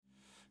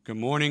Good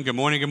morning, good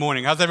morning, good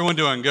morning. How's everyone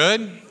doing?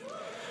 Good?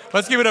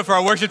 Let's give it up for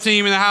our worship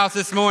team in the house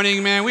this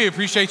morning, man. We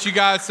appreciate you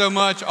guys so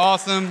much.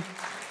 Awesome.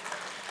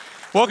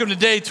 Welcome to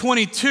day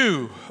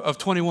 22 of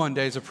 21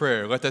 days of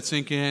prayer. Let that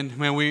sink in.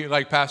 Man,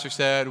 like Pastor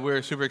said,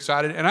 we're super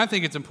excited. And I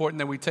think it's important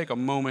that we take a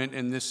moment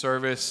in this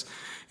service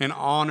and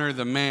honor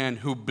the man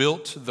who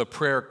built the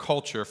prayer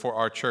culture for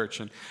our church.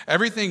 And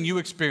everything you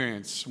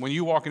experience when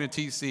you walk into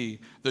TC,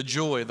 the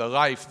joy, the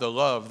life, the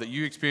love that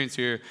you experience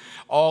here,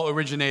 all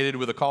originated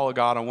with a call of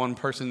God on one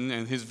person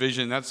and his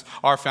vision. That's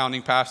our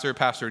founding pastor,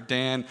 Pastor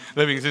Dan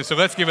Livingston. So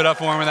let's give it up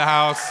for him in the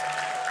house.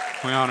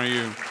 We honor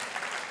you.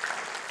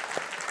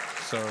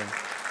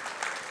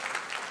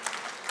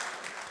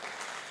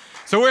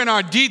 So we're in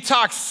our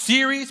Detox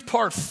series,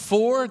 part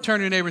 4. Turn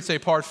to your neighbor and say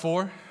part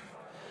 4.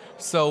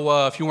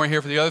 So if you weren't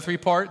here for the other 3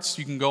 parts,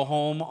 you can go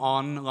home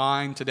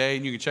online today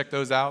and you can check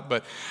those out.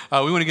 But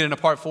we want to get into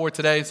part 4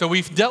 today. So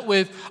we've dealt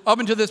with, up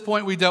until this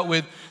point, we dealt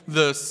with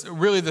the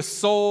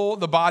soul,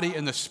 the body,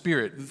 and the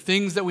spirit, the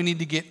things that we need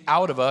to get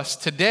out of us.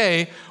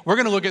 Today, we're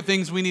going to look at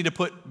things we need to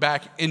put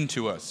back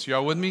into us.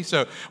 Y'all with me?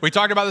 So we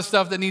talked about the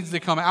stuff that needs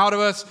to come out of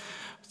us.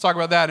 Let's talk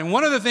about that. And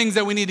one of the things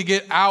that we need to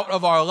get out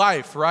of our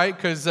life, right?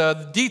 Because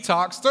the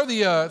detox,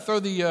 throw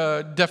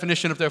the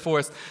definition up there for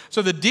us.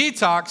 So the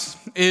detox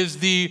is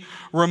the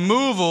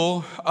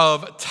removal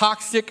of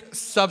toxic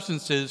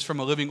substances from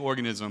a living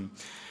organism.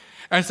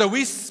 And so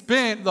we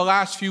spent the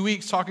last few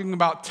weeks talking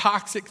about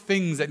toxic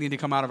things that need to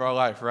come out of our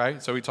life,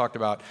 right? So we talked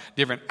about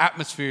different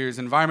atmospheres,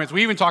 environments.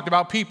 We even talked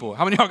about people.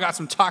 How many of y'all got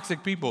some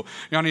toxic people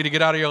y'all need to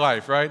get out of your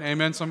life, right?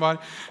 Amen, somebody?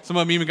 Some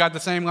of them even got the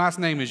same last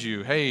name as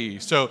you. Hey,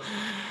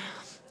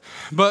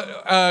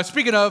 But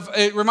speaking of,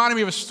 it reminded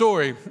me of a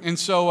story. And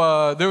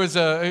so there was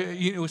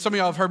some of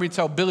y'all have heard me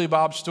tell Billy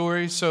Bob's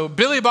story. So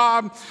Billy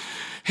Bob,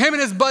 him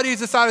and his buddies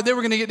decided they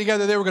were going to get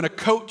together. They were going to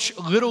coach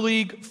Little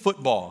League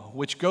football,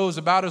 which goes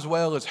about as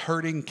well as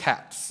herding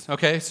cats.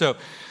 Okay, so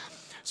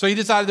he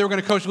decided they were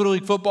going to coach Little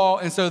League football.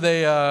 And so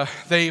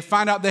they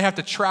find out they have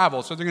to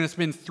travel. So they're going to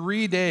spend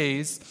 3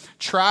 days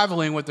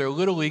traveling with their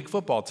Little League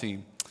football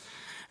team.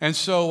 And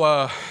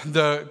so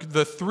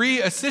the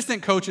 3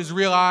 assistant coaches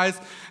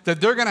realized that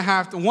they're going to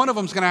have to, one of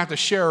them's going to have to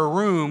share a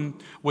room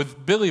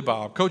with Billy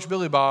Bob, Coach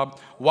Billy Bob,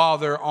 while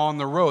they're on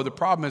the road. The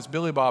problem is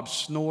Billy Bob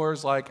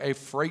snores like a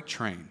freight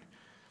train.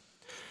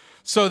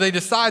 So they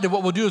decided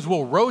what we'll do is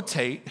we'll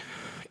rotate.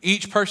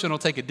 Each person will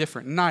take a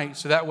different night.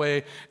 So that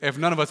way, if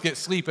none of us get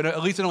sleep,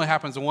 at least it only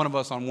happens to one of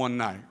us on one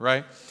night,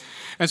 right?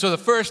 And so the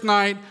first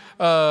night,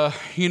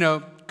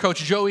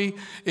 Coach Joey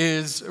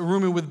is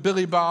rooming with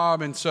Billy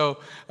Bob, and so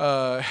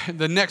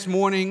the next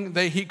morning,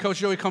 Coach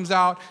Joey comes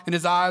out, and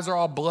his eyes are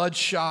all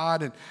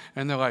bloodshot,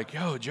 and they're like,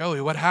 "Yo, Joey,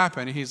 what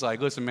happened?" And he's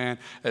like, "Listen, man,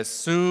 as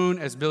soon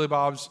as Billy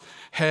Bob's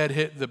head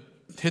hit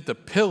the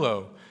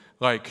pillow,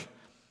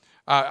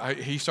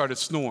 he started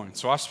snoring.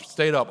 So I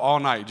stayed up all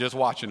night just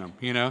watching him,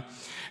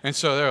 And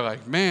so they're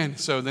like, man.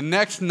 So the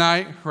next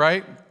night,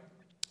 right?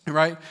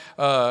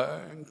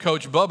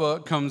 Coach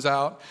Bubba comes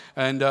out,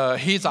 and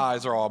his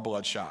eyes are all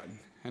bloodshot.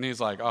 And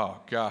he's like, oh,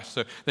 gosh.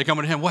 So they come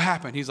to him, what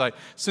happened? He's like,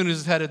 as soon as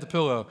his head hit the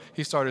pillow,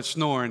 he started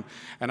snoring,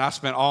 and I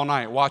spent all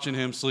night watching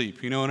him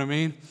sleep. You know what I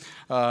mean?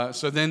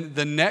 So then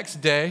the next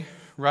day,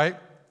 right,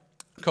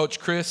 Coach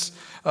Chris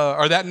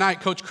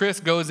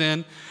goes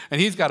in,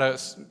 and he's got a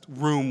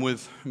room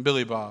with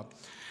Billy Bob.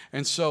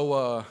 And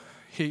so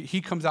he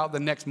comes out the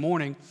next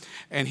morning,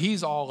 and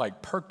he's all,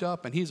 perked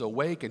up, and he's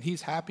awake, and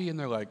he's happy, and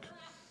they're like,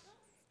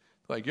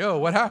 yo,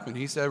 what happened?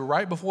 He said,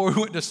 right before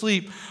we went to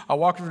sleep, I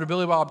walked over to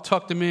Billy Bob,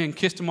 tucked him in,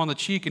 kissed him on the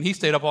cheek, and he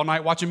stayed up all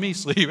night watching me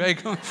sleep. Hey,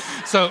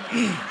 so,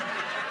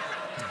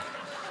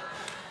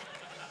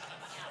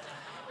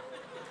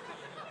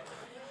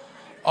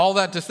 all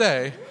that to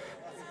say,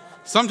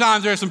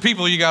 sometimes there are some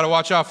people you got to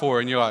watch out for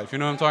in your life. You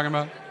know what I'm talking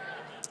about?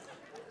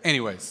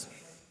 Anyways.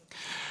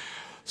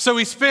 So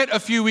we spent a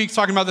few weeks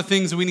talking about the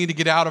things that we need to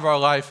get out of our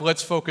life.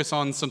 Let's focus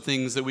on some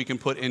things that we can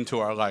put into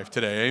our life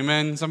today.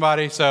 Amen,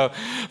 somebody? So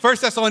 1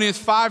 Thessalonians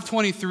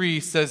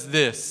 5:23 says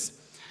this.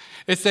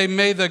 It says,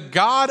 may the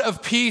God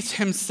of peace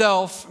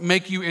himself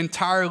make you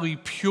entirely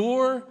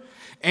pure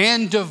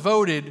and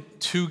devoted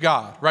to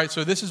God, right?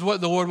 So this is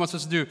what the Lord wants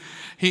us to do.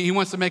 He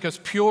wants to make us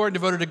pure and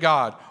devoted to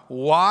God.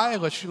 Why?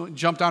 Let's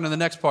jump down to the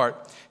next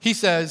part. He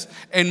says,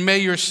 and may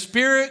your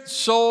spirit,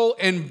 soul,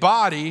 and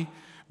body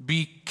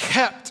be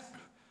kept.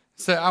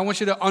 So I want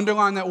you to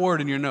underline that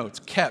word in your notes,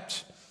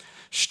 kept.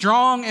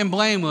 Strong and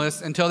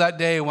blameless until that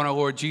day when our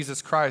Lord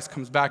Jesus Christ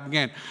comes back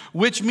again.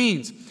 Which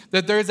means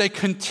that there is a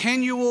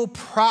continual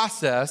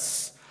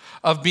process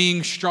of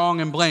being strong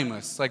and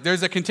blameless.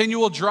 There's a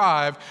continual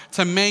drive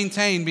to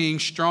maintain being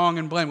strong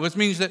and blameless. Which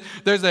means that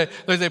there's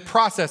a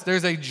process,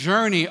 there's a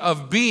journey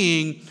of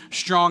being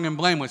strong and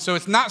blameless. So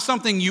it's not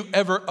something you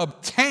ever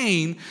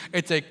obtain,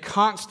 it's a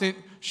constant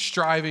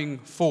striving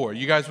for.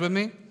 You guys with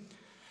me?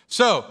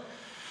 So,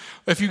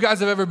 if you guys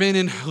have ever been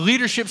in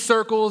leadership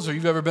circles or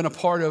you've ever been a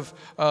part of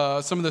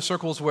some of the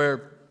circles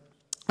where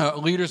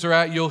leaders are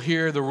at, you'll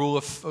hear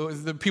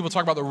the people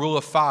talk about the rule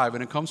of 5,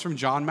 and it comes from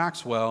John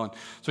Maxwell. And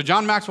so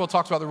John Maxwell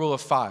talks about the rule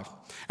of 5.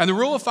 And the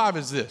rule of 5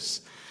 is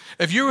this.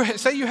 If you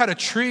say you had a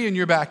tree in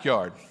your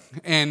backyard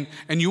and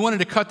you wanted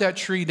to cut that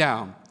tree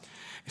down,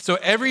 so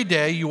every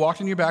day you walked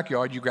in your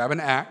backyard, you grab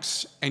an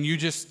axe, and you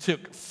just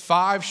took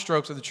 5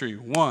 strokes of the tree.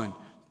 1,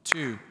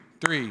 2,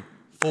 3,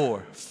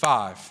 4,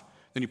 5.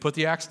 Then you put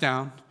the axe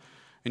down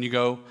and you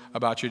go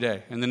about your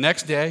day. And the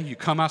next day you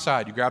come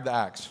outside, you grab the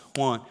axe.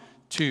 1,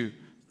 2,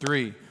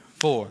 3,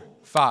 4,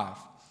 5.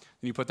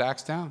 Then you put the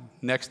axe down.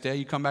 Next day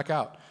you come back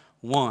out.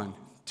 1,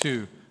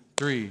 2,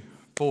 3,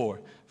 4,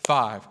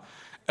 5.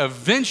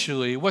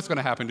 Eventually, what's going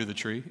to happen to the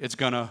tree? It's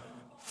going to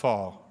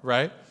fall,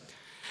 right?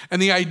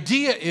 And the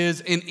idea is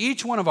in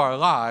each one of our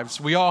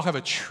lives, we all have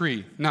a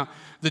tree. Now,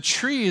 the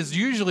tree is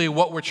usually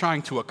what we're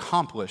trying to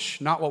accomplish,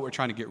 not what we're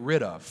trying to get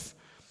rid of.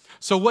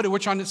 So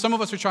some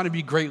of us are trying to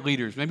be great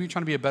leaders. Maybe you're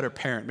trying to be a better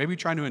parent. Maybe you're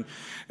trying to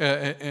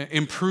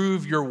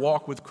improve your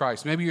walk with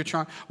Christ. Maybe you're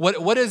trying,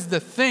 what is the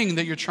thing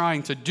that you're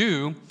trying to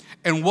do?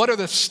 And what are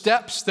the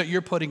steps that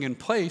you're putting in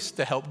place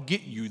to help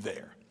get you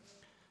there?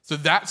 So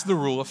that's the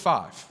rule of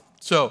 5.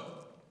 So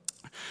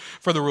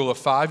for the rule of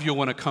 5, you'll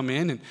want to come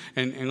in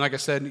and like I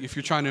said, if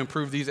you're trying to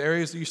improve these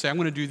areas, you say, I'm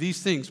going to do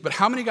these things. But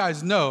how many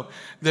guys know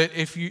that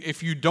if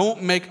you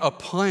don't make a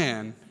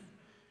plan,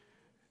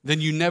 then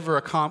you never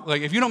accomplish,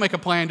 like if you don't make a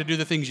plan to do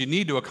the things you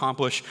need to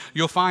accomplish,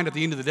 you'll find at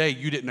the end of the day,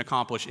 you didn't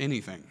accomplish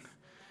anything.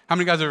 How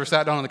many guys have ever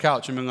sat down on the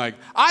couch and been like,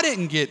 I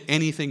didn't get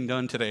anything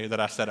done today that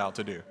I set out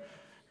to do,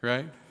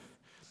 right?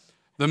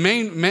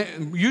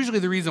 Usually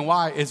the reason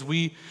why is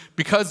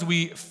because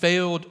we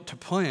failed to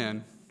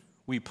plan,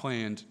 we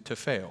planned to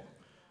fail.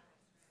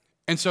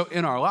 And so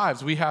in our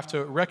lives, we have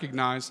to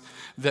recognize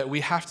that we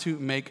have to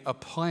make a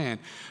plan.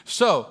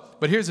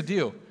 But here's the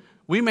deal.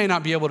 We may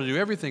not be able to do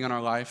everything in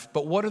our life,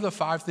 but what are the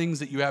 5 things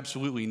that you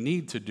absolutely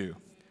need to do?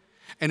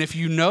 And if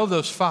you know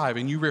those 5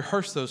 and you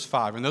rehearse those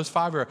 5, and those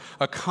 5 are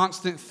a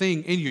constant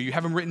thing in you, you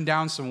have them written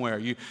down somewhere,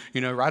 you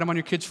write them on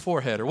your kid's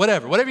forehead or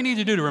whatever you need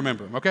to do to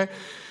remember them, okay?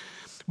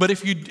 But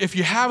if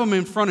you have them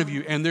in front of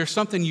you and there's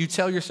something you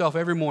tell yourself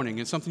every morning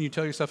and something you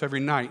tell yourself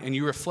every night and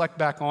you reflect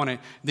back on it,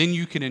 then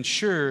you can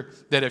ensure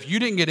that if you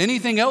didn't get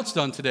anything else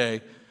done today,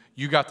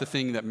 you got the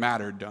thing that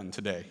mattered done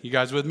today. You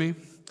guys with me?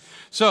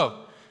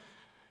 So,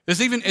 this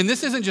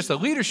isn't just a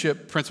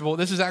leadership principle,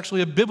 this is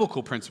actually a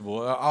biblical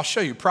principle. I'll show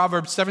you.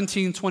 Proverbs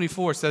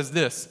 17:24 says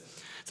this.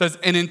 It says,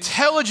 an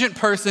intelligent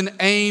person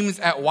aims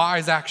at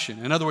wise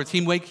action. In other words,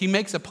 he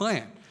makes a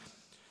plan.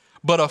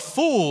 But a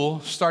fool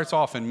starts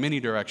off in many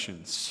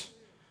directions.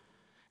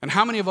 And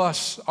how many of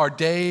us, our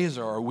days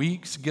or our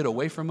weeks get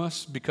away from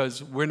us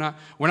because we're not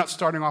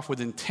starting off with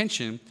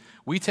intention.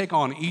 We take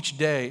on each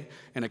day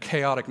in a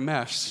chaotic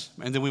mess,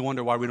 and then we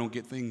wonder why we don't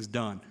get things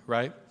done,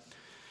 right?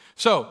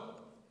 So,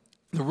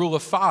 the rule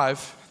of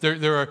 5,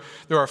 there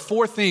are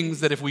 4 things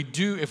that if we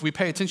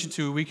pay attention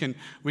to, we can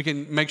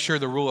make sure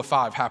the rule of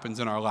 5 happens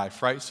in our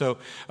life, right? So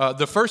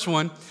the first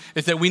one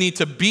is that we need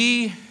to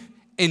be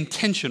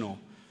intentional.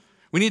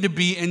 We need to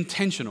be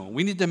intentional.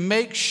 We need to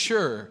make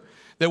sure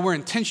that we're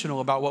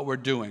intentional about what we're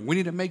doing. We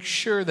need to make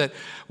sure that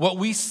what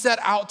we set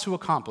out to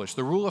accomplish,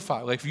 the rule of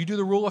 5, like if you do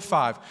the rule of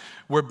 5,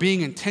 we're being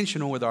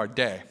intentional with our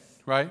day,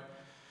 right?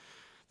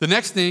 The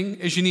next thing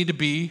is you need to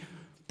be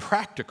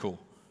practical.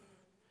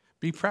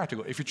 Be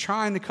practical. If you're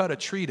trying to cut a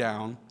tree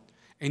down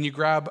and you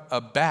grab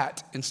a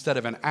bat instead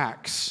of an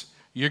axe,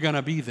 you're going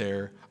to be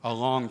there a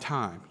long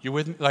time. You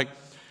with me?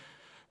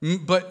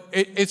 But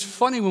it's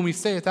funny when we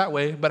say it that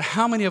way, but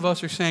how many of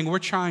us are saying we're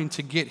trying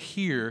to get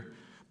here,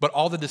 but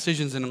all the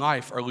decisions in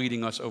life are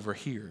leading us over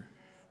here?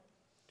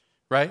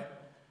 Right?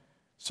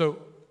 So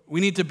we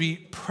need to be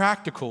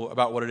practical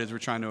about what it is we're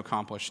trying to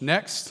accomplish.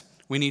 Next,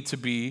 we need to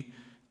be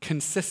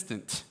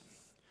consistent.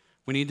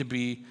 We need to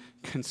be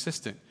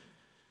consistent.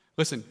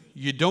 Listen,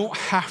 you don't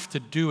have to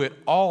do it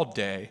all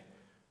day,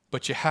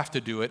 but you have to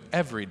do it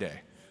every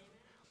day.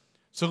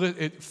 So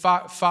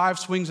 5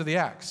 swings of the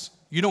axe.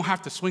 You don't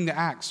have to swing the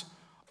axe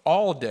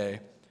all day,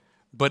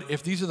 but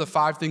if these are the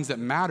 5 things that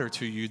matter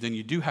to you, then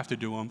you do have to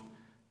do them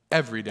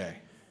every day,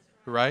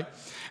 right?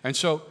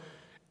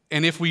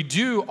 And if we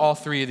do all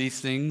 3 of these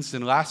things,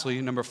 then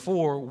lastly, number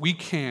 4, we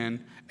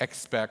can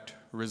expect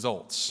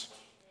results.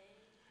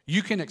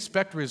 You can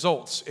expect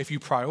results if you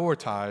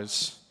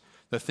prioritize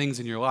the things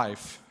in your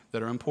life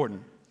that are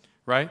important,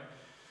 right?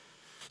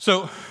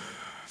 So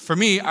for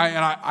me,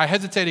 I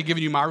hesitated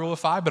giving you my rule of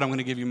 5, but I'm going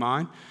to give you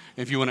mine.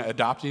 If you want to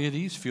adopt any of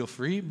these, feel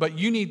free. But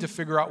you need to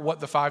figure out what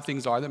the 5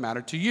 things are that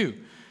matter to you,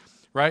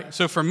 right?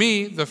 So for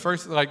me,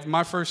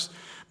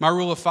 my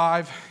rule of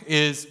 5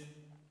 is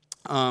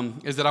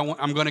that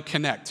I'm going to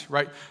connect,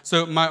 right?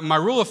 So my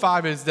rule of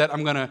 5 is that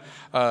I'm going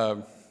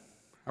to.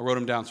 I wrote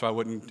them down so I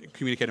wouldn't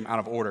communicate them out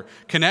of order.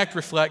 Connect,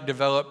 reflect,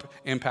 develop,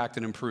 impact,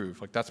 and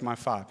improve. That's my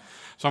 5.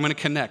 So I'm going to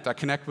connect. I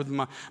connect with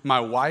my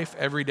wife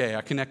every day.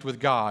 I connect with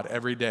God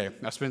every day.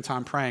 I spend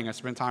time praying. I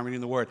spend time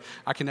reading the Word.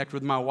 I connect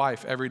with my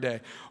wife every day.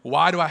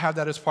 Why do I have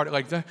that as part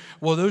of that?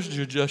 Well, those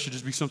should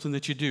just be something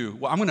that you do.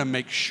 Well, I'm going to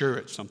make sure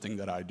it's something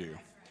that I do.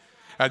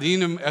 At the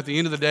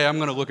end of the day, I'm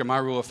going to look at my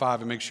rule of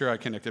 5 and make sure I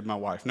connected my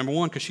wife. Number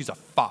one, because she's a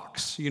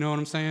fox. You know what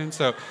I'm saying?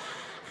 So,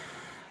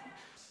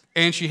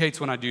 and she hates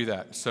when I do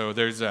that. So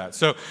there's that.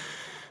 So,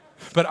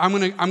 but I'm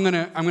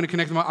gonna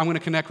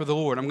connect with the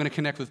Lord. I'm gonna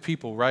connect with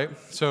people, right?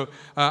 So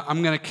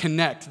I'm gonna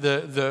connect.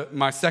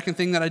 My second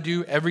thing that I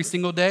do every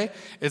single day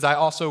is I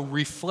also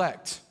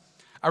reflect.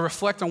 I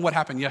reflect on what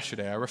happened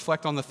yesterday. I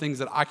reflect on the things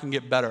that I can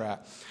get better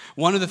at.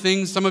 One of the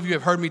things, some of you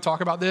have heard me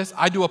talk about this,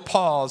 I do a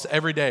pause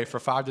every day for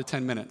 5 to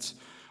 10 minutes.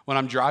 When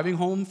I'm driving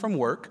home from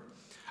work,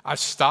 I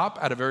stop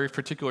at a very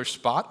particular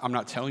spot. I'm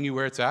not telling you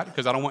where it's at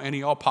because I don't want any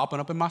of y'all popping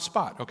up in my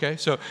spot, okay?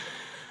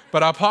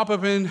 But I pop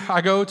up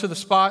I go to the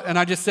spot, and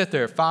I just sit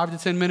there 5 to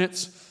 10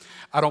 minutes.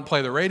 I don't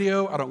play the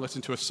radio. I don't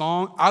listen to a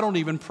song. I don't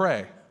even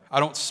pray. I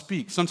don't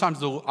speak.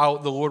 Sometimes the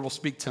Lord will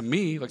speak to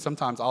me. Like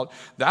sometimes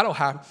that'll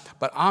happen,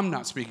 but I'm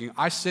not speaking.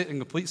 I sit in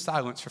complete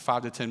silence for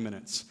 5 to 10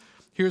 minutes.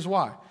 Here's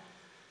why.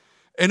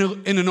 In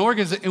an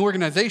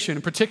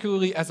organization,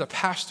 particularly as a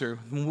pastor,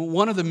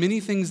 one of the many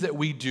things that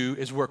we do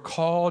is we're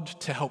called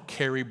to help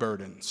carry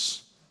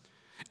burdens.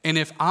 And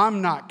if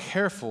I'm not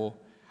careful,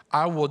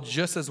 I will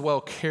just as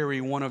well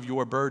carry one of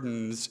your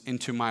burdens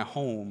into my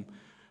home,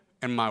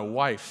 and my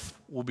wife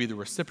will be the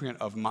recipient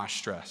of my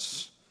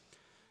stress.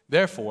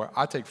 Therefore,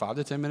 I take 5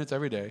 to 10 minutes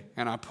every day,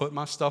 and I put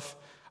my stuff,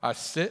 I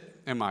sit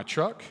in my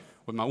truck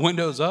with my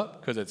windows up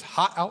because it's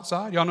hot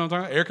outside. Y'all know what I'm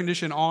talking about? Air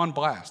conditioning on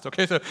blast,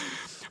 okay?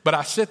 But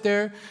I sit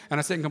there, and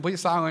I sit in complete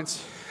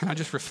silence, and I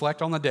just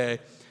reflect on the day,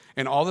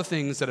 and all the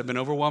things that have been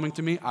overwhelming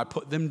to me, I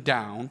put them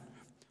down,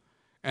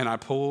 and I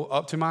pull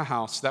up to my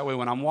house. That way,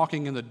 when I'm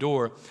walking in the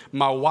door,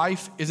 my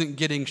wife isn't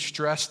getting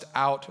stressed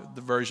out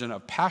the version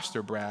of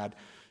Pastor Brad.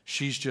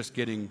 She's just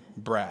getting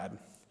Brad.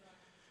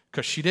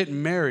 Because she didn't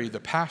marry the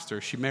pastor,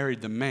 she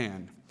married the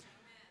man.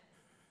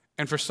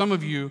 And for some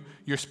of you,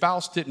 your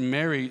spouse didn't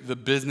marry the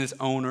business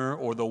owner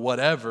or the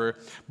whatever,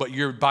 but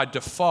you're by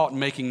default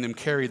making them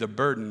carry the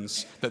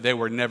burdens that they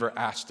were never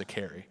asked to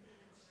carry.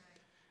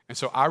 And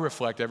so I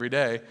reflect every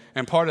day,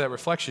 and part of that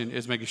reflection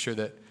is making sure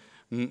that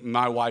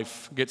my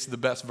wife gets the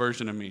best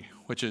version of me,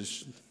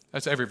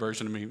 that's every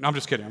version of me. No, I'm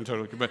just kidding. I'm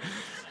totally kidding. But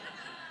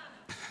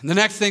the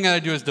next thing that I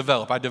do is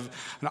develop.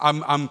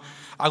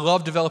 I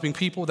love developing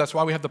people. That's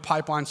why we have the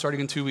pipeline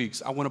starting in 2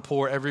 weeks. I want to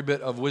pour every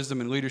bit of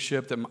wisdom and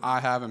leadership that I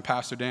have and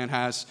Pastor Dan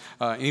has,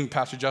 and even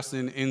Pastor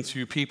Justin,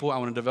 into people. I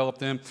want to develop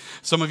them.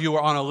 Some of you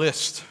are on a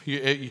list.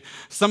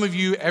 Some of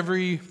you,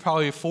 every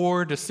probably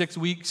 4 to 6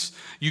 weeks,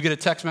 you get a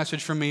text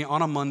message from me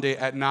on a Monday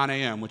at 9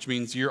 a.m., which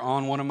means you're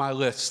on one of my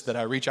lists that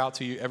I reach out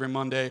to you every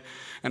Monday,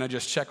 and I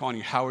just check on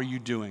you. How are you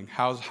doing?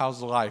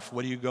 How's life?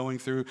 What are you going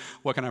through?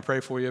 What can I pray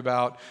for you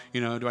about?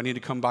 Do I need to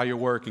come by your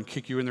work and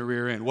kick you in the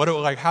rear end?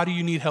 How do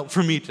you need help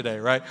from me today,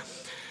 right?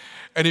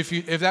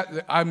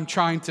 And I'm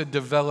trying to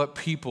develop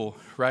people,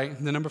 right?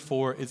 The number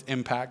 4 is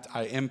impact.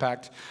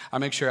 I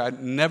make sure I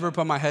never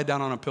put my head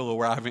down on a pillow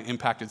where I haven't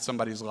impacted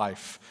somebody's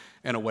life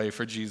in a way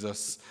for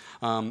Jesus.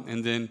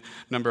 And then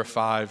number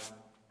 5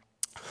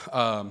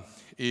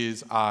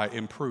 is I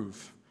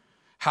improve.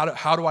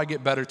 How do I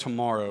get better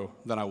tomorrow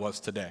than I was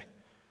today?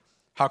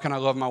 How can I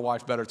love my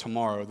wife better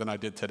tomorrow than I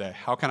did today?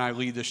 How can I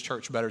lead this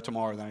church better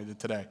tomorrow than I did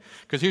today?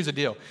 Because here's the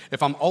deal.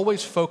 If I'm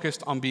always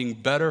focused on being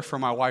better for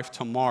my wife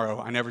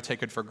tomorrow, I never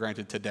take it for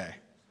granted today.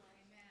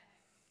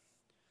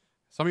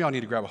 Some of y'all need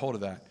to grab a hold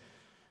of that.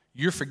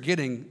 You're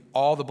forgetting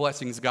all the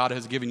blessings God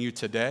has given you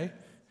today,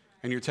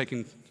 and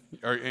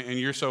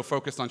you're so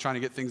focused on trying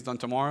to get things done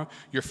tomorrow,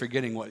 you're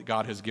forgetting what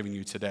God has given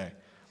you today.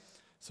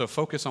 So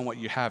focus on what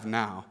you have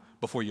now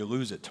before you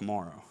lose it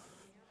tomorrow.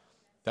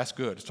 That's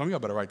good. Some of y'all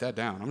better write that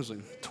down. I'm just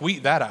going to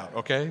tweet that out,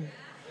 okay?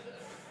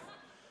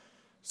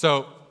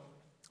 So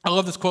I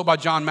love this quote by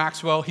John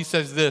Maxwell. He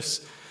says this.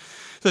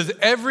 He says,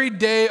 every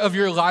day of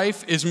your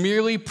life is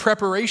merely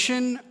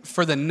preparation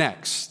for the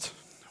next.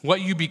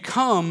 What you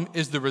become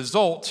is the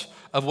result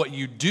of what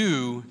you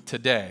do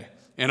today.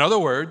 In other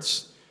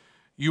words,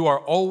 you are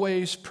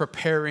always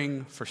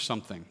preparing for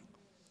something.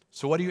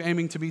 So what are you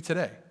aiming to be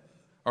today?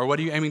 Or what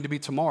are you aiming to be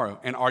tomorrow?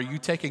 And are you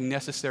taking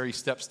necessary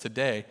steps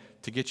today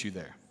to get you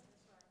there?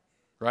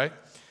 Right?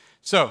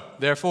 So,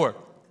 therefore,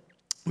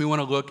 we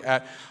want to look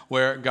at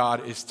where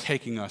God is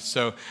taking us.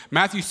 So,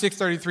 Matthew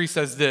 6:33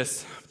 says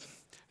this. It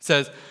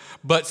says,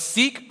 but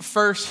seek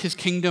first his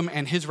kingdom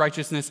and his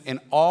righteousness, and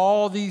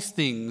all these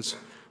things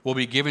will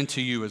be given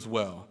to you as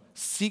well.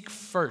 Seek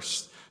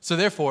first. So,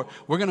 therefore,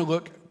 we're going to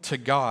look to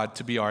God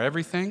to be our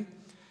everything.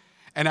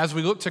 And as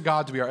we look to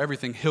God to be our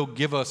everything, he'll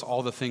give us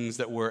all the things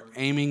that we're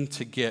aiming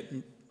to get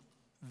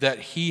that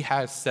he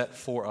has set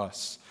for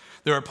us.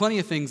 There are plenty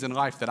of things in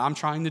life that I'm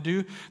trying to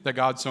do that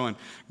God's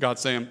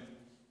saying,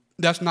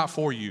 that's not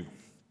for you.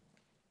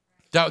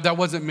 That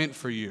wasn't meant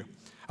for you.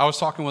 I was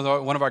talking with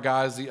one of our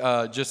guys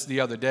just the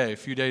other day, a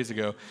few days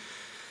ago,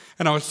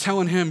 and I was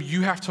telling him,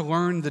 you have to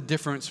learn the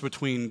difference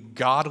between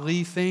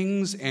godly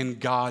things and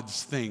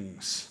God's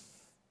things.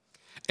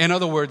 In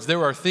other words,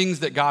 there are things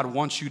that God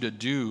wants you to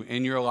do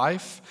in your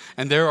life,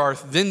 and there are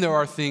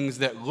things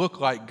that look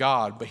like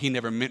God, but he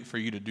never meant for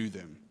you to do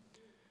them.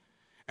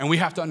 And we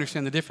have to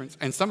understand the difference.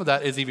 And some of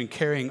that is even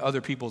carrying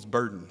other people's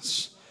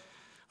burdens.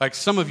 Like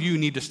some of you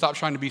need to stop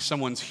trying to be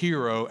someone's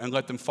hero and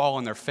let them fall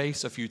on their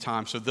face a few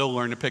times so they'll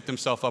learn to pick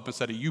themselves up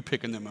instead of you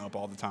picking them up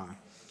all the time.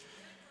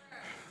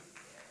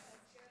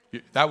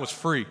 That was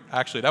free,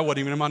 actually. That wasn't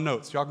even in my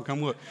notes. Y'all can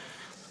come look.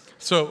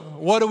 So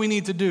what do we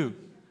need to do?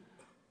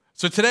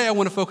 So today I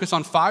want to focus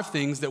on 5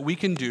 things that we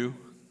can do.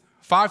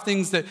 5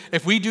 things that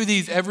if we do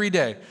these every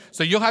day,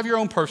 so you'll have your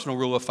own personal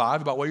rule of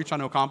 5 about what you're trying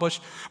to accomplish,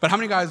 but how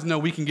many guys know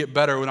we can get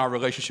better in our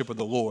relationship with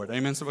the Lord?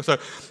 Amen? So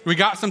we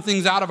got some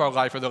things out of our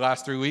life for the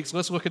last 3 weeks.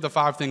 Let's look at the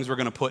 5 things we're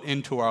going to put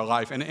into our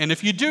life. And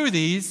if you do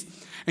these,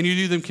 and you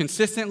do them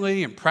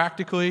consistently and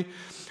practically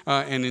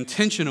and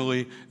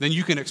intentionally, then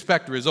you can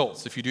expect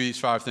results if you do these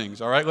 5 things.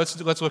 All right,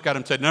 let's look at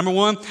them today. Number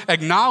 1,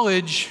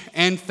 acknowledge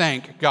and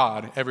thank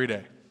God every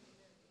day.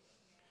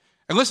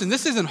 And listen,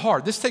 this isn't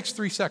hard. This takes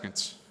 3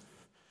 seconds.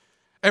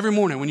 Every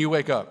morning when you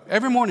wake up,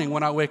 every morning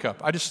when I wake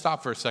up, I just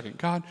stop for a second.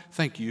 God,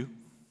 thank you.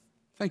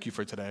 Thank you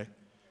for today.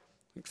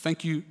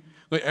 Thank you.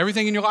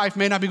 Everything in your life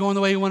may not be going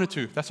the way you want it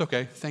to. That's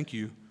okay. Thank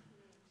you.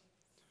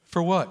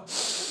 For what?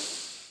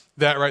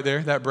 That right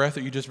there, that breath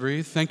that you just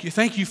breathed. Thank you.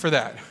 Thank you for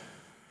that.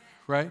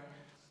 Right?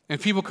 And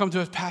people come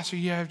to us, Pastor,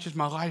 yeah, just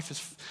my life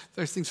is,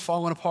 there's things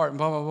falling apart and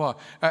blah, blah, blah.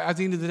 At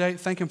the end of the day,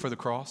 thank him for the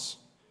cross.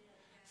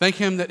 Thank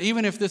him that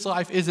even if this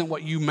life isn't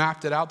what you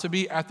mapped it out to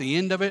be, at the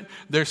end of it,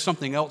 there's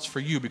something else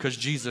for you because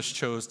Jesus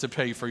chose to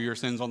pay for your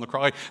sins on the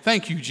cross. Like,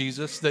 thank you,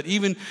 Jesus, that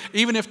even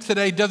if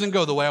today doesn't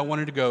go the way I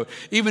wanted to go,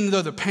 even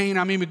though the pain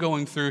I'm even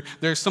going through,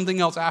 there's something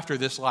else after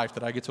this life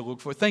that I get to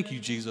look for. Thank you,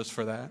 Jesus,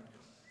 for that.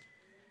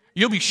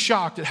 You'll be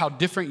shocked at how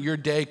different your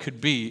day could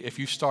be if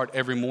you start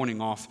every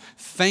morning off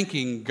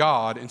thanking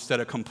God instead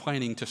of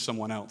complaining to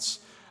someone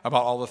else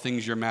about all the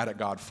things you're mad at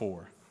God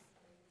for.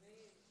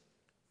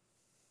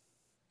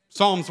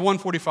 Psalms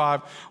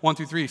 145,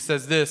 1-3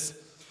 says this,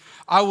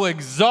 I will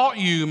exalt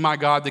you, my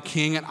God, the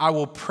King, and I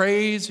will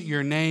praise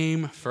your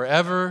name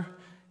forever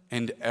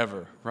and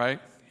ever, right?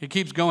 He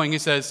keeps going. He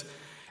says,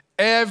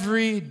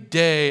 every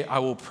day I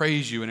will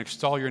praise you and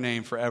extol your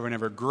name forever and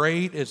ever.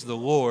 Great is the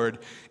Lord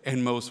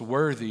and most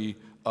worthy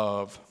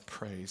of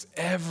praise.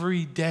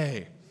 Every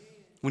day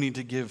we need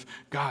to give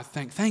God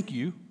thank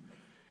you.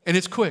 And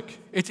it's quick.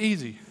 It's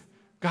easy.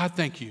 God,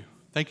 thank you.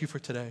 Thank you for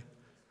today.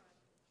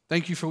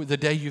 Thank you for the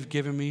day you've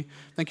given me.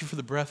 Thank you for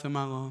the breath in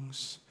my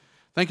lungs.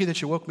 Thank you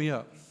that you woke me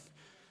up.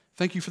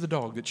 Thank you for the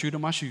dog that chewed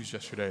on my shoes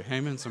yesterday.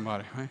 Amen,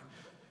 somebody, right?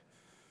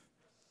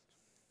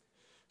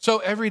 So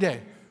every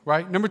day,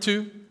 right? Number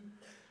 2,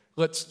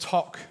 let's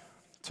talk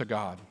to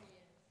God.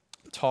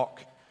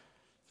 Talk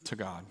to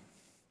God.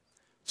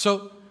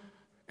 So,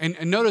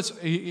 and notice,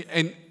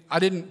 and I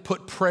didn't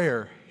put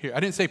prayer here.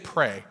 I didn't say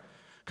pray.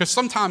 Because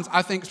sometimes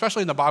I think,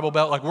 especially in the Bible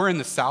Belt, like we're in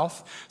the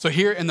South, so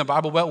here in the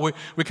Bible Belt,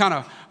 we kind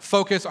of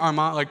focus our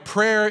mind, like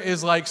prayer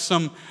is like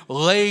some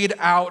laid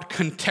out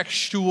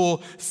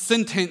contextual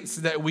sentence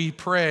that we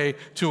pray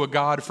to a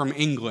God from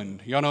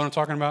England. Y'all know what I'm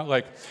talking about?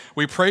 Like,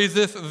 we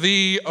praiseth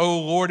thee,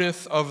 O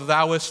Lordeth of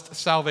thouest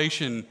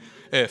salvation,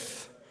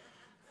 if.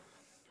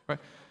 Right?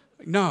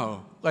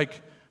 No,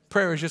 like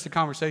prayer is just a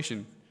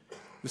conversation.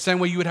 The same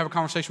way you would have a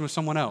conversation with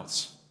someone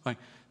else. Like,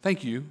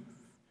 thank you.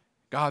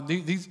 God,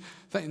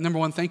 number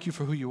 1, thank you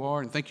for who you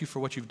are, and thank you for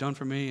what you've done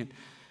for me.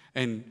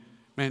 And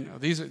man,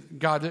 these are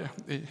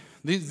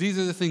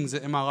the things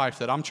that in my life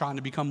that I'm trying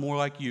to become more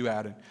like you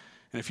at. And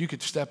if you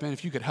could step in,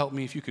 if you could help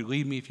me, if you could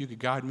lead me, if you could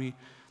guide me.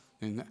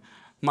 And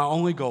my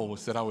only goal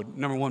is that I would,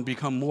 number 1,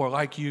 become more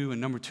like you, and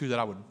number 2, that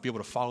I would be able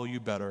to follow you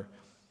better.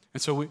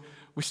 And so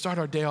we start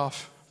our day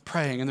off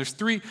praying. And there's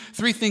three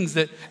things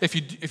that if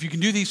you can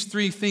do these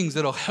 3 things,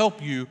 that'll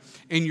help you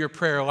in your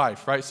prayer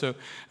life, right? So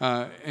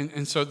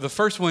so the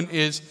first one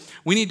is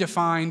we need to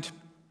find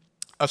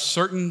a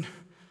certain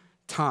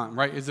time,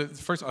 right? Is it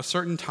first a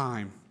certain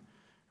time,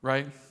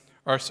 right?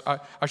 Or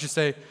I should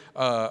say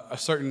a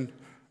certain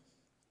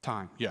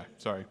time. Yeah,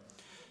 sorry.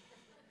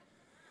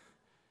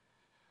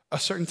 A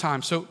certain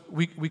time. So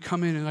we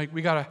come in and like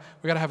we gotta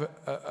have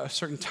a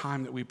certain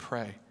time that we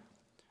pray.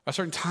 A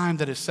certain time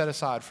that is set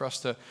aside for us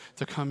to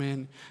come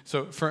in.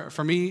 So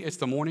for me, it's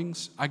the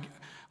mornings. I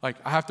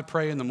have to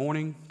pray in the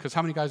morning because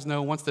how many guys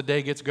know once the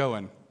day gets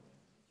going,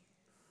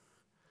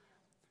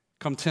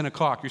 come 10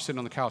 o'clock, you're sitting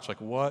on the couch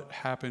like, what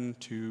happened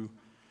to,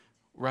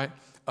 right?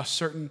 A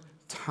certain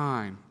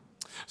time.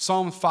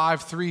 Psalm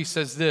 5:3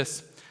 says this.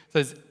 It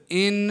says,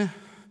 in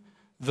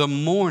the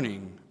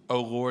morning, O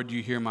Lord,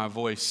 you hear my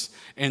voice.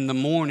 In the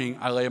morning,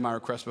 I lay my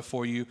request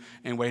before you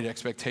and wait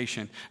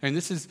expectation.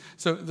 And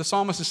so the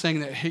psalmist is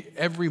saying that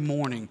every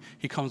morning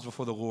he comes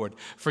before the Lord.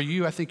 For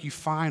you, I think you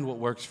find what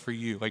works for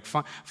you. Like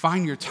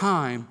find your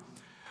time,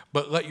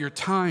 but let your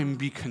time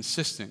be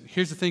consistent.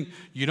 Here's the thing.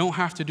 You don't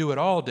have to do it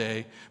all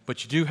day,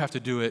 but you do have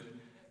to do it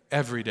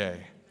every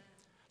day.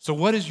 So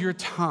what is your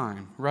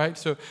time, right?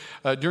 So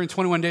during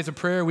 21 days of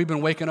prayer, we've been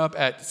waking up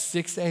at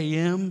 6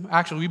 a.m.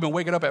 Actually, we've been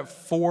waking up at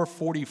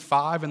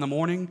 4:45 in the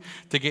morning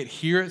to get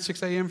here at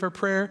 6 a.m. for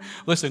prayer.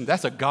 Listen,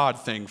 that's a God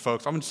thing,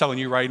 folks. I'm just telling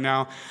you right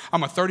now.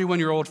 I'm a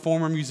 31-year-old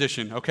former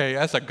musician, okay?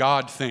 That's a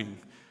God thing.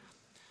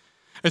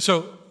 And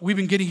so we've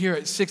been getting here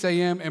at 6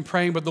 a.m. and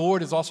praying, but the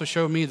Lord has also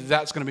shown me that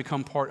that's going to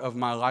become part of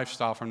my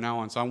lifestyle from now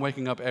on. So I'm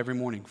waking up every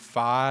morning,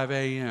 5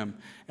 a.m.,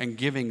 and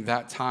giving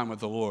that time with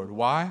the Lord.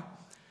 Why?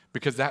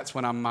 Because that's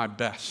when I'm my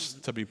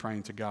best to be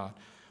praying to God.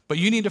 But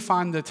you need to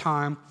find the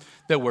time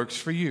that works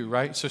for you,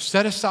 right? So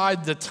set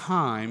aside the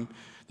time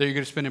that you're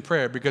going to spend in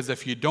prayer, because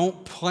if you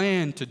don't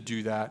plan to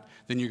do that,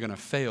 then you're going to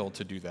fail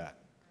to do that.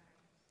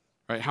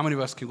 Right? How many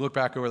of us can look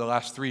back over the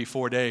last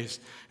 3-4 days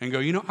and go,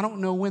 I don't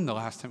know when the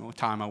last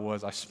time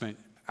I spent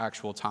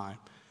actual time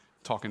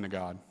talking to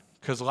God,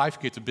 because life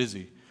gets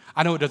busy.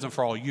 I know it doesn't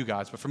for all you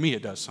guys, but for me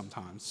it does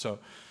sometimes. So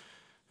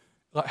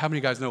how many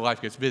of you guys know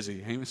life gets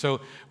busy? So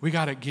we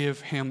got to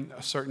give him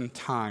a certain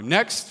time.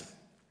 Next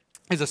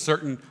is a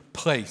certain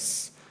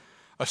place.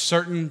 A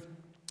certain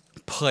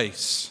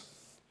place.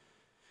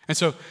 And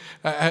so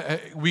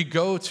we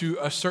go to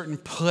a certain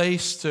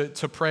place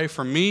to pray.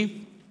 For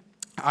me,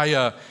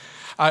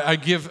 I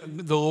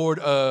give the Lord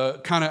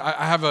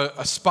I have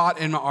a spot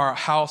in our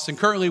house, and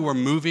currently we're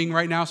moving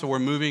right now, so we're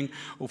moving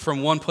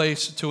from one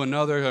place to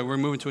another. We're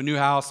moving to a new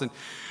house,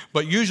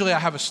 but usually I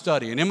have a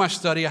study, and in my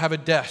study I have a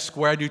desk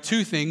where I do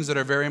two things that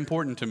are very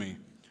important to me.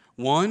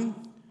 One,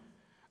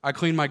 I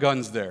clean my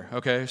guns there,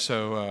 okay?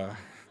 So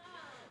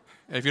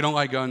if you don't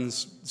like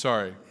guns,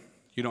 sorry.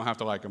 You don't have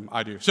to like them.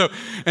 I do. So,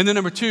 and then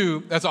number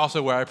two, that's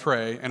also where I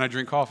pray and I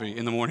drink coffee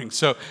in the morning.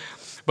 So,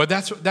 but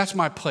that's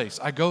my place.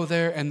 I go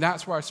there, and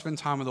that's where I spend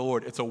time with the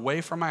Lord. It's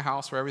away from my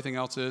house where everything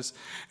else is.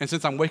 And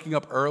since I'm waking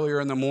up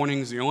earlier in the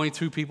mornings, the only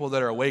two people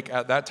that are awake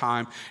at that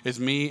time is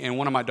me and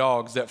one of my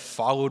dogs that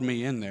followed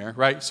me in there,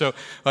 right? So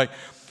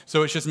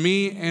it's just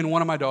me and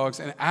one of my dogs.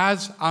 And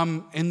as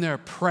I'm in there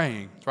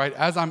praying, right,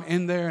 as I'm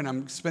in there and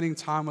I'm spending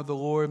time with the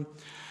Lord,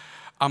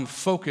 I'm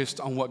focused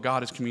on what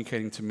God is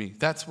communicating to me.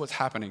 That's what's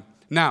happening.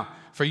 Now,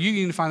 for you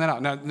need to find that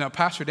out. Now,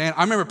 Pastor Dan,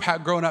 I remember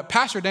growing up,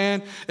 Pastor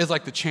Dan is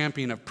like the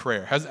champion of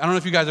prayer. I don't know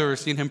if you guys have ever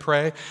seen him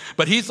pray,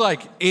 but he's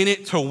like in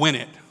it to win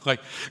it.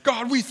 Like,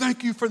 God, we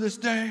thank you for this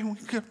day.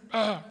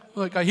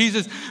 He's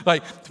just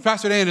like,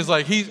 Pastor Dan is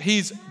like,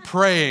 he's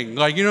praying.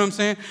 Like, you know what I'm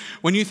saying?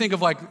 When you think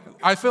of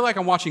I feel like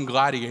I'm watching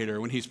Gladiator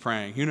when he's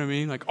praying. You know what I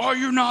mean? Like, are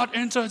you not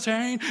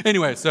entertained?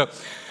 Anyway,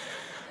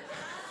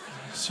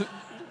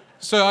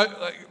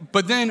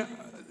 but then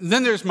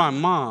there's my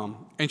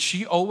mom. And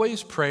she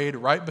always prayed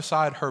right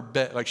beside her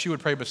bed. Like, she would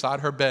pray beside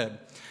her bed.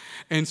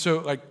 And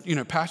so,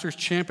 pastor's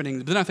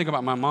championing. Then I think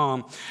about my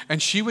mom, and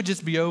she would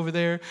just be over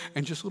there,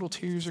 and just little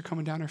tears are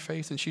coming down her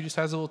face, and she just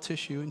has a little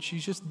tissue, and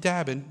she's just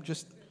dabbing.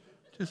 Just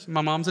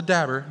my mom's a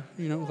dabber,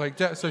 like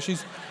that. So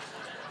she's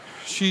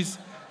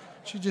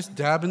just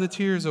dabbing the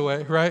tears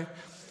away, right?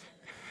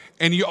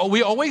 And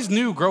we always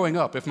knew growing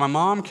up, if my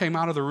mom came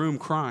out of the room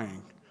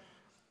crying,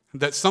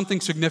 that something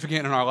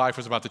significant in our life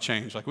was about to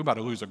change. Like, we're about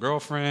to lose a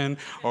girlfriend,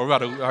 or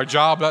our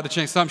job about to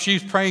change.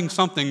 She's praying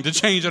something to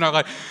change in our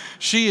life.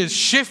 She is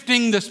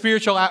shifting the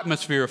spiritual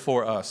atmosphere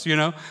for us,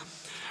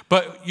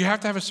 But you have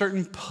to have a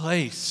certain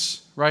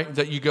place, right,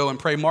 that you go and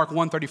pray. Mark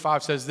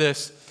 1:35 says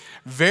this: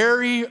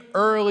 very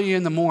early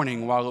in the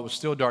morning, while it was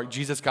still dark,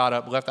 Jesus got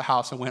up, left the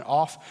house, and went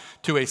off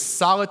to a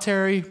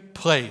solitary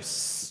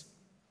place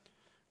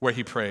where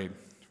he prayed,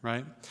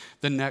 right?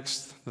 The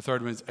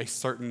third one is a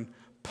certain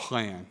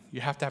plan.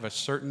 You have to have a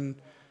certain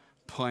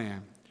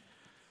plan.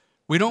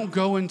 We don't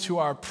go into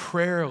our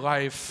prayer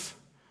life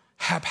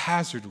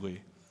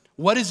haphazardly.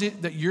 What is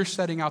it that you're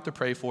setting out to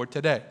pray for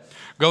today?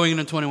 Going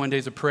into 21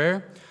 days of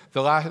prayer,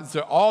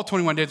 all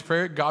 21 days of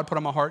prayer, God put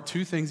on my heart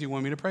two things he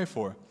wanted me to pray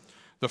for.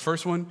 The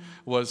first one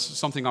was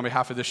something on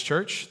behalf of this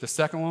church. The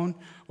second one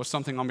was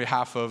something on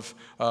behalf of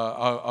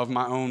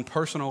my own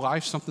personal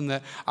life, something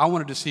that I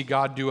wanted to see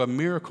God do a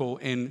miracle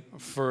in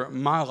for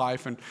my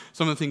life and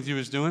some of the things he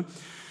was doing.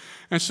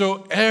 And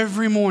so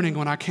every morning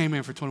when I came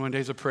in for 21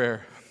 days of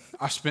prayer,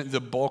 I spent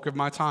the bulk of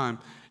my time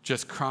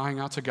just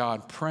crying out to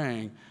God,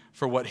 praying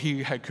for what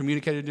he had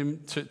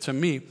communicated to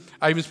me.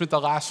 I even spent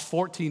the last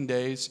 14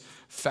 days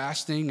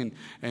fasting,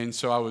 and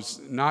so I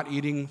was not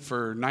eating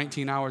for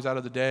 19 hours out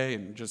of the day,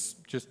 and just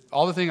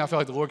all the things I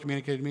felt like the Lord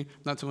communicated to me. I'm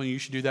not telling you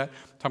should do that.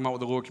 I'm talking about what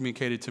the Lord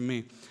communicated to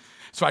me.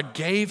 So I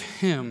gave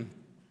him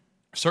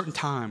a certain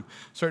time,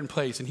 a certain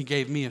place, and he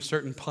gave me a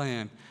certain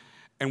plan.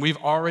 And we've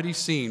already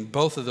seen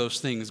both of those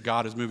things.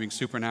 God is moving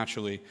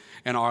supernaturally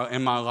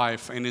in my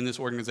life and in this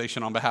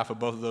organization on behalf of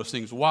both of those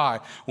things. Why?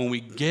 When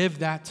we give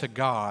that to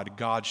God,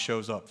 God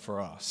shows up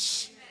for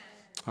us.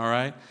 All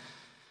right?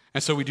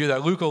 And so we do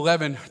that. Luke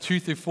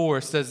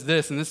 11:2-4 says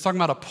this, and this is talking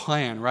about a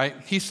plan, right?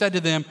 He said to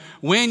them,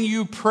 when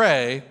you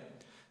pray,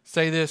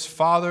 say this: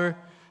 Father,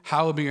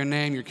 hallowed be your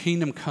name, your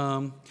kingdom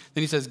come.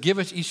 Then he says, give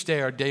us each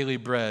day our daily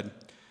bread.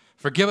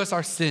 Forgive us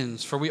our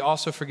sins, for we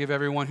also forgive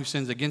everyone who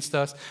sins against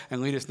us,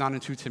 and lead us not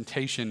into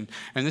temptation.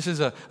 And this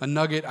is a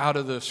nugget out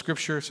of the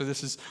scripture, so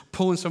this is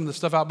pulling some of the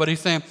stuff out. But he's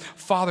saying,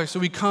 Father, so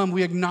we come,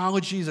 we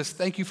acknowledge Jesus.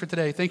 Thank you for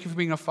today. Thank you for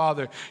being a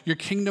father. Your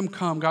kingdom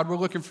come. God, we're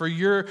looking for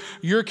your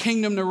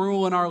kingdom to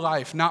rule in our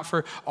life, not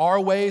for our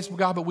ways,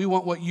 God, but we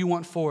want what you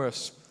want for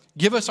us.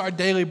 Give us our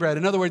daily bread.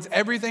 In other words,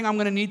 everything I'm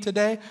going to need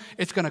today,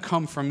 it's going to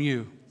come from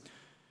you.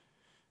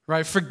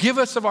 right? Forgive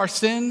us of our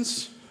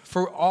sins,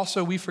 for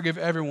also we forgive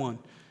everyone.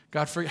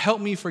 God, help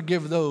me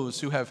forgive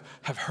those who have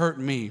hurt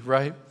me,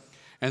 right?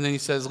 And then he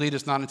says, lead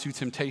us not into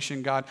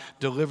temptation, God.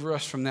 Deliver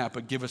us from that,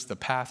 but give us the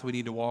path we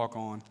need to walk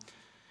on.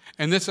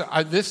 And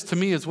this to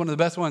me is one of the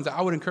best ones.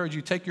 I would encourage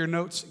you, take your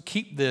notes,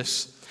 keep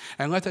this,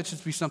 and let that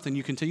just be something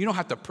you continue. You don't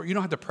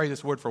have to pray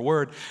this word for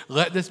word.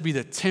 Let this be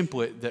the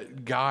template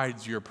that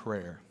guides your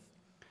prayer,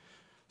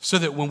 so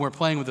that when we're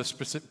praying with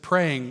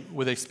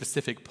a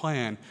specific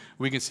plan,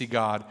 we can see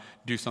God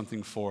do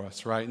something for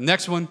us, right?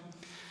 Next one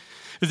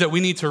is that we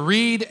need to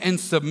read and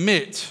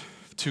submit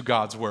to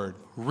God's word.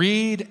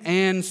 Read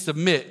and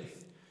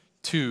submit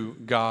to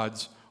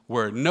God's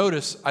word.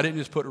 Notice I didn't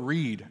just put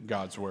read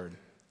God's word.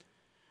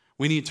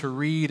 We need to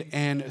read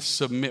and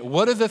submit.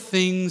 What are the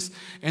things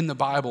in the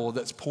Bible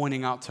that's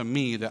pointing out to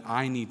me that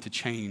I need to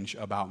change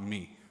about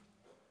me?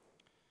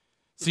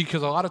 See,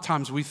 because a lot of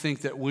times we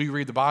think that we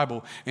read the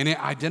Bible and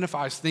it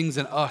identifies things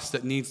in us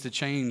that needs to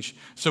change.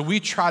 So we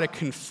try to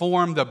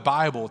conform the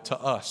Bible to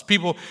us.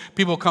 People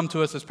come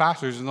to us as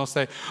pastors and they'll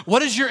say,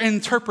 what is your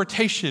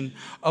interpretation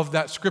of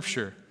that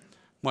scripture?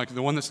 Like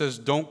the one that says,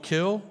 don't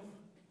kill?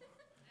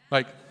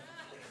 Like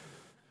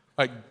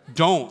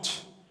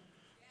don't.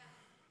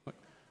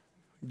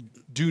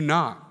 Do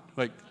not,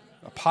 like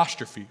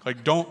apostrophe,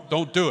 like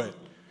don't do it.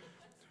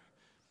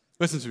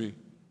 Listen to me.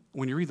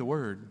 When you read the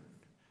word,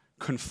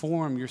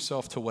 conform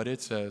yourself to what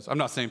it says. I'm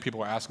not saying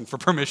people are asking for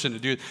permission to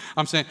do it.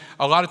 I'm saying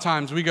a lot of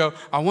times we go,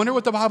 I wonder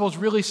what the Bible's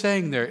really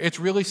saying there. It's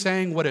really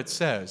saying what it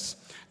says.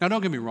 Now,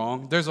 don't get me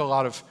wrong. There's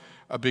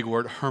a big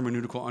word,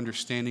 hermeneutical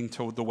understanding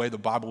to the way the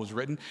Bible is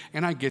written,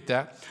 and I get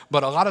that.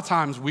 But a lot of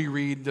times we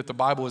read that the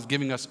Bible is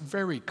giving us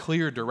very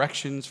clear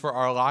directions for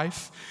our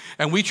life,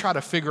 and we try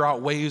to figure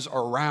out ways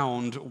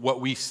around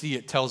what we see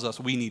it tells us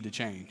we need to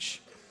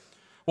change.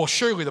 Well,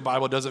 surely the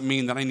Bible doesn't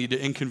mean that I need to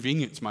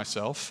inconvenience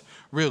myself.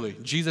 Really,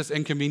 Jesus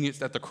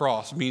inconvenienced at the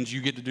cross means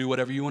you get to do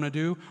whatever you want to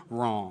do?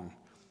 Wrong.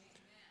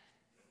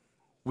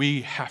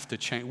 We have to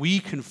change. We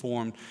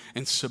conform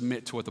and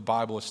submit to what the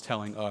Bible is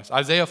telling us.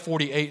 Isaiah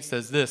 48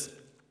 says this,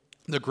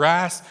 the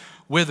grass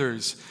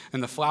withers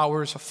and the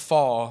flowers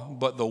fall,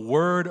 but the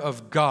word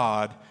of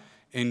God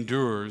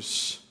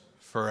endures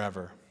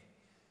forever.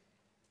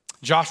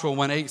 Joshua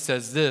 1:8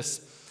 says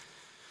this.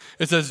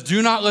 It says,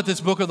 do not let this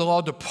book of the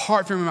law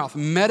depart from your mouth.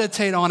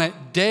 Meditate on it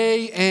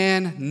day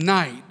and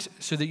night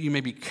so that you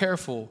may be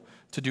careful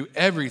to do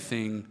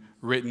everything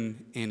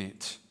written in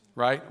it.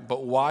 Right?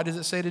 But why does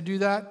it say to do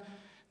that?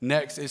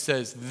 Next, it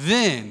says,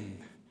 then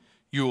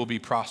you will be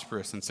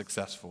prosperous and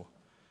successful.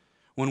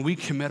 When we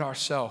commit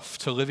ourselves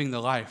to living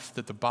the life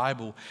that the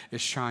Bible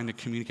is trying to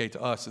communicate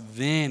to us,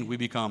 then we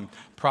become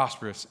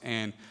prosperous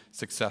and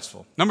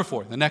successful. Number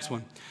 4, the next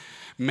one,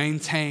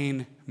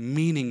 maintain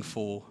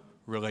meaningful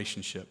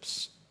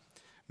relationships.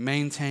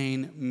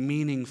 Maintain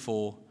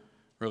meaningful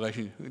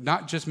relationships.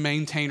 Not just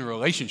maintain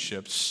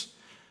relationships,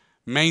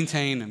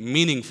 maintain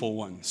meaningful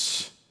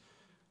ones.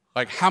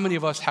 Like, how many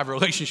of us have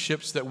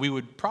relationships that we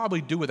would probably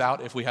do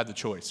without if we had the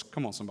choice?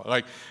 Come on,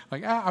 somebody.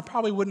 I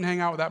probably wouldn't hang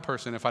out with that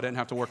person if I didn't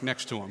have to work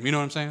next to him. You know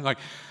what I'm saying?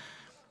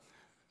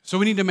 So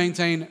we need to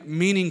maintain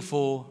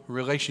meaningful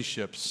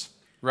relationships,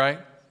 right?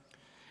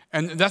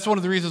 And that's one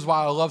of the reasons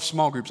why I love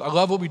small groups. I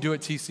love what we do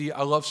at TC.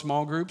 I love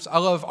small groups. I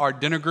love our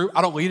dinner group.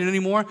 I don't lead it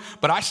anymore,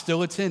 but I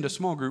still attend a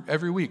small group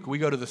every week. We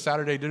go to the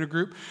Saturday dinner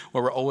group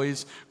where we're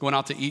always going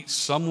out to eat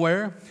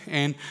somewhere.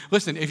 And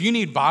listen, if you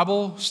need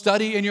Bible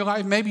study in your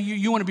life, maybe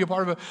you want to be a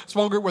part of a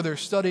small group where they're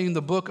studying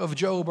the book of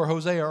Job or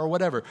Hosea or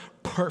whatever.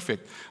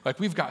 Perfect.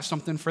 We've got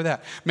something for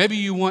that. Maybe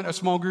you want a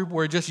small group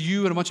where just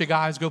you and a bunch of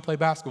guys go play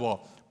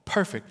basketball.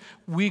 Perfect.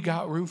 We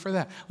got room for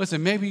that.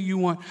 Listen, maybe you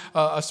want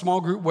a small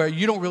group where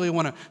you don't really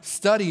want to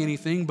study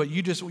anything, but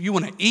you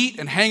want to eat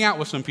and hang out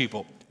with some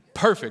people.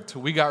 Perfect.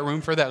 We got room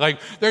for that.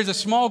 There's a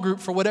small group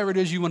for whatever it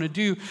is you want to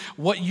do.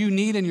 What you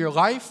need in your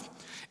life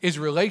is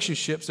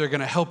relationships that are going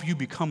to help you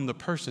become the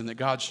person that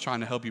God's trying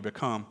to help you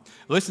become.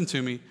 Listen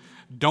to me.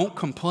 Don't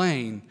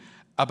complain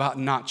about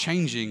not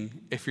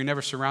changing if you're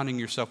never surrounding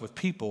yourself with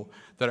people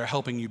that are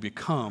helping you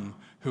become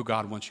who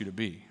God wants you to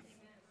be.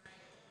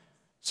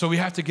 So we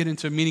have to get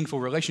into meaningful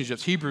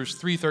relationships. Hebrews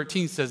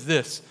 3:13 says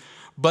this,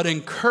 but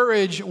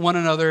encourage one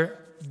another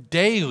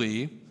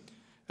daily,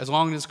 as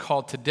long as it's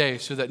called today,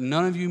 so that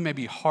none of you may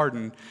be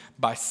hardened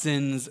by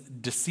sin's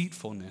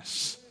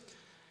deceitfulness.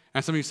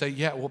 And some of you say,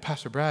 yeah, well,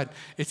 Pastor Brad,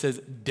 it says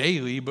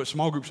daily, but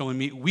small groups only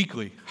meet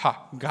weekly.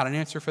 Got an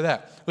answer for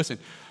that. Listen,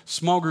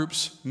 small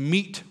groups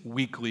meet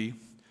weekly,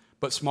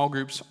 but small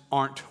groups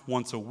aren't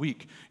once a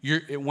week.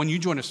 When you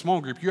join a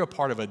small group, you're a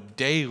part of a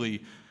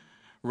daily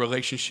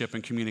relationship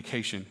and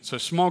communication. So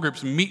small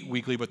groups meet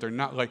weekly, but they're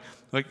not like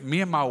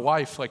me and my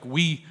wife,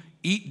 we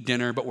eat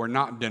dinner, but we're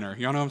not dinner.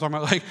 You know what I'm talking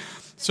about?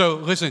 So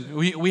listen,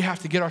 we have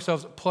to get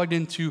ourselves plugged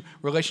into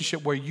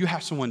relationship where you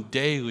have someone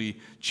daily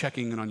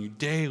checking in on you,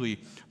 daily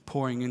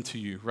pouring into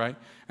you, right?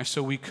 And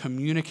so we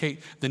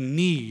communicate the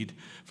need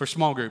for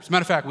small groups.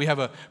 Matter of fact, we have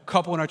a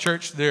couple in our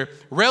church. They're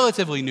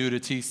relatively new to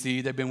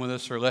TC. They've been with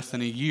us for less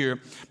than a year,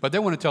 but they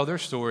want to tell their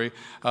story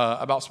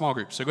about small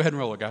groups. So go ahead and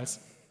roll it, guys.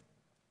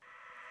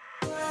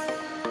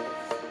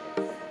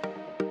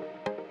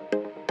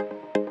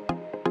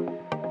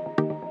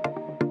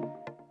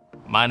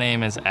 My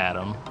name is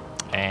Adam,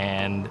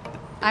 and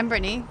I'm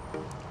Brittany.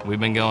 we've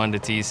been going to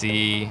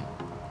TC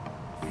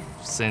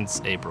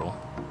since April.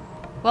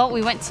 Well,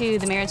 we went to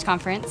the marriage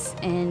conference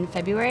in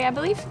February, I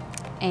believe,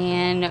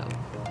 and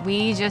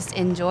we just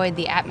enjoyed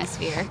the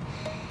atmosphere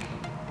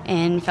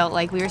and felt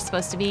like we were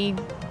supposed to be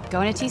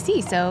going to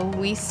TC, so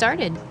we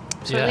started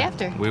shortly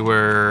after. We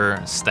were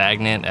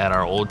stagnant at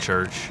our old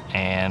church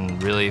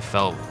and really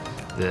felt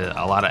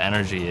a lot of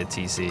energy at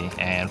TC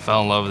and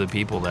fell in love with the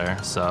people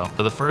there. So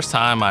for the first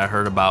time I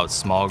heard about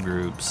small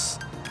groups,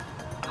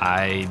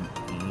 I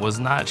was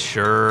not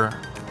sure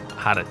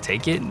how to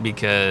take it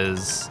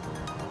because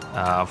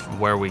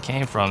where we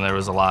came from, there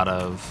was a lot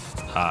of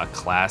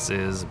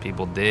classes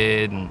people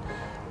did and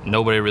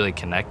nobody really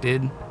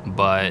connected,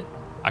 but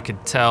I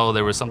could tell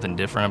there was something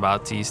different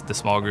about the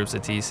small groups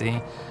at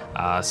TC,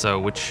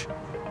 which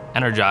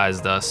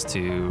energized us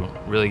to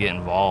really get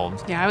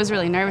involved. Yeah, I was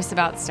really nervous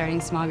about starting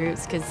small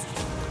groups because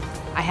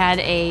I had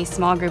a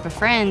small group of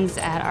friends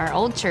at our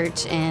old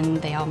church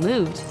and they all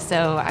moved,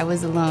 so I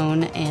was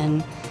alone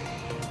and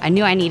I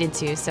knew I needed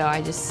to, so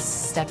I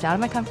just stepped out of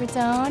my comfort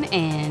zone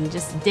and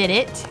just did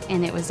it,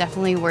 and it was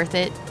definitely worth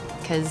it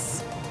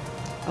because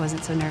I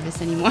wasn't so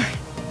nervous anymore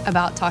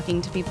about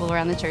talking to people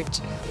around the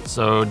church.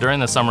 So during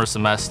the summer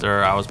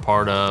semester, I was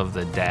part of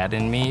the Dad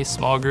and Me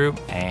small group,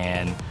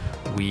 and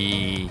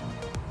we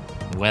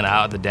went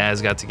out, the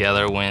dads got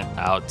together, went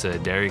out to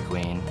Dairy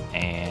Queen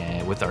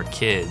and with our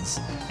kids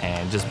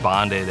and just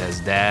bonded as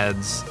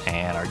dads,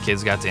 and our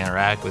kids got to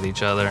interact with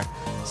each other.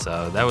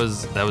 So that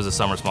was a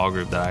summer small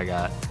group that I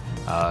got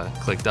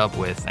clicked up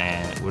with,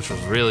 and which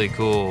was really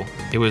cool.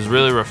 It was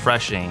really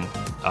refreshing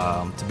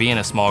to be in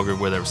a small group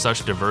where there was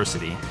such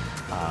diversity,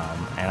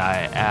 and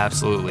I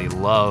absolutely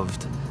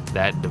loved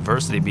that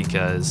diversity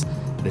because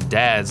the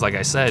dads, like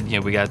I said,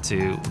 we got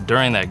to,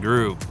 during that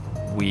group,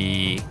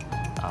 we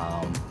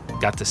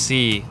got to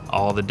see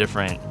all the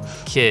different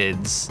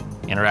kids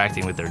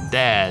interacting with their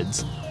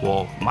dads.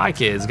 Well, my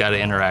kids got to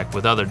interact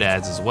with other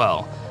dads as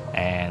well,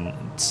 and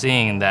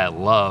seeing that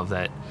love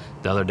that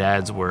the other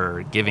dads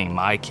were giving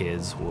my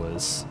kids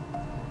was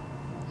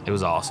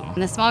awesome.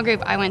 And the small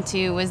group I went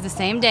to was the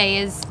same day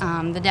as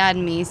the Dad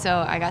and Me,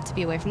 so I got to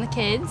be away from the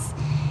kids.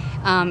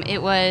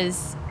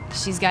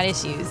 She's got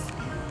issues.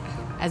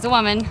 As a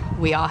woman,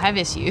 we all have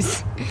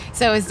issues.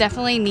 So it was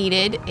definitely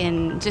needed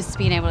in just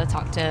being able to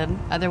talk to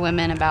other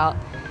women about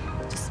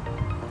just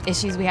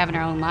issues we have in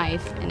our own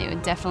life, and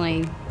it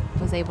definitely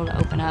was able to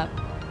open up.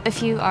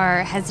 If you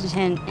are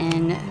hesitant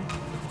in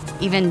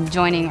even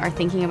joining or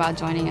thinking about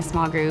joining a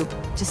small group,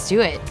 just do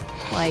it.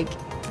 Like,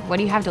 what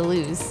do you have to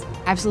lose?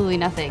 Absolutely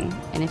nothing.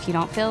 And if you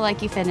don't feel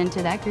like you fit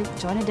into that group,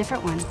 join a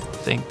different one.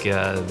 I think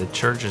the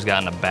church has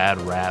gotten a bad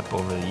rap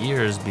over the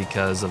years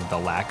because of the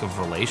lack of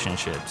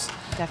relationships.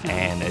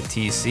 Definitely. And at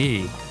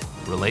TC,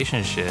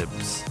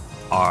 relationships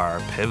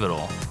are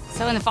pivotal.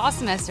 So in the fall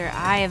semester,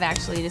 I have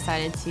actually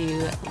decided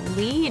to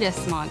lead a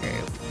small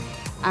group.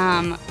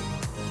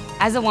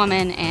 As a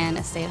woman and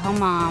a stay-at-home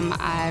mom,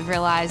 I've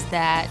realized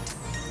that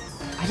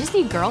I just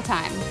need girl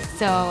time.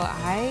 So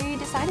I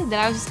decided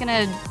that I was just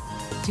gonna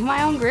do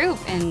my own group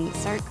and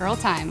start girl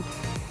time.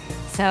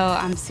 So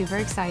I'm super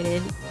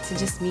excited to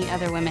just meet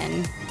other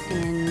women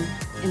in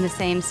the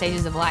same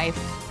stages of life,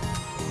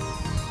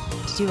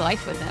 to do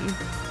life with them.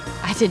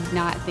 I did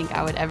not think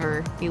I would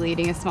ever be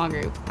leading a small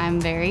group. I'm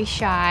very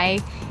shy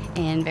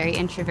and very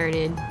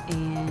introverted,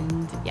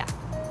 and yeah.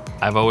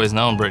 I've always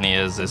known Brittany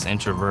as this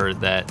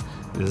introvert that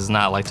does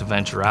not like to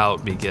venture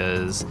out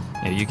because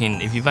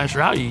if you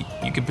venture out, you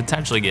could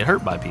potentially get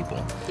hurt by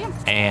people. Yeah.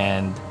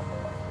 And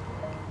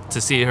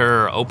to see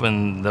her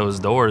open those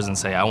doors and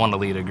say, I want to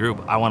lead a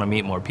group, I want to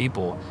meet more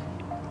people,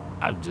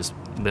 I've just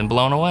been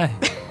blown away.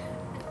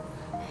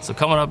 So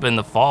coming up in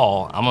the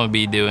fall, I'm gonna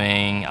be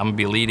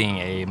leading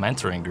a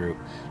mentoring group,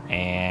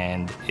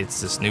 and it's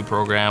this new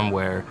program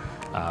where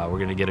we're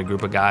gonna get a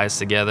group of guys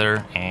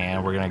together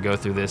and we're gonna go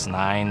through this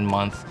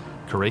 9-month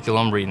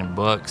curriculum, reading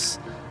books,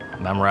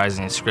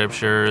 memorizing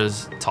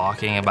scriptures,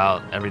 talking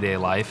about everyday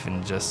life,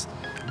 and just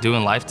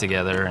doing life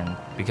together and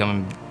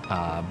becoming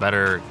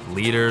better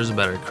leaders,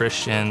 better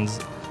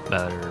Christians,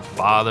 better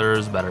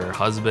fathers, better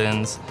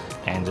husbands,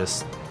 and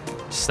just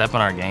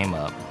stepping our game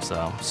up.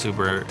 So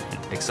super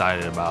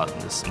excited about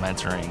this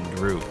mentoring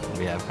group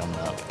we have coming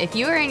up. If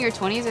you are in your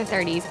 20s or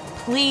 30s,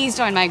 please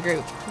join my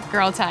group,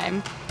 Girl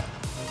Time.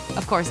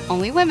 Of course,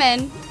 only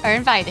women are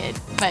invited,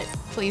 but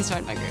please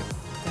join my group.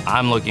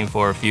 I'm looking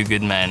for a few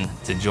good men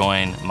to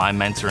join my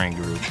mentoring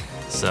group.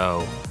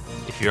 So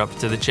if you're up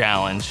to the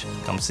challenge,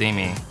 come see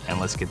me and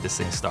let's get this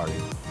thing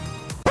started.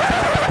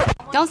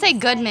 Don't say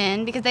good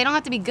men, because they don't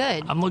have to be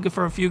good. I'm looking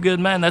for a few good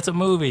men. That's a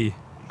movie.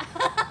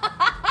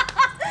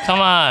 Come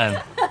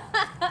on.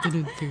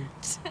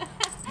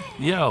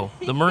 Yo,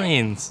 the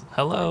Marines.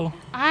 Hello.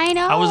 I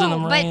know. I was in the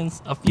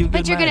Marines. A few good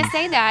men. But you're going to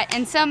say that,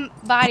 and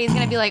somebody is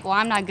going to be like, well,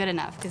 I'm not good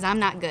enough, because I'm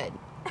not good.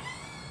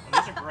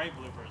 These are great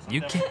bloopers.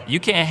 You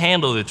can't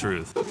handle the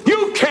truth.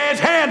 You can't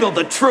handle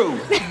the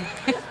truth.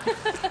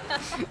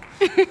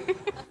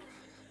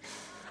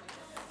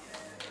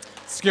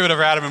 Let's give it up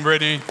for Adam and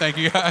Brittany. Thank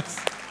you, guys.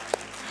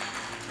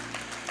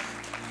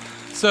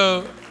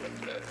 So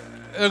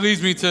it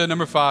leads me to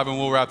number 5, and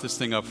we'll wrap this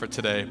thing up for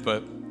today.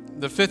 But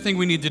the 5th thing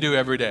we need to do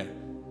every day.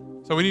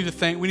 So we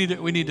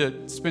need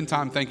to spend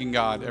time thanking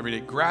God every day.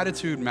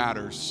 Gratitude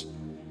matters.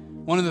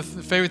 One of the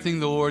favorite things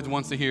the Lord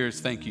wants to hear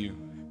is thank you.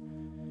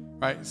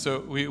 Right? So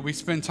we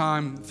spend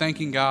time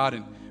thanking God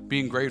and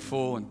being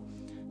grateful, and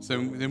so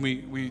then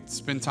we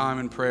spend time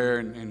in prayer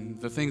and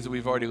the things that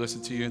we've already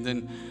listened to you. And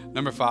then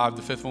number 5,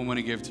 the 5th one I'm going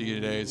to give to you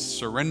today is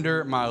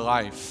surrender my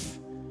life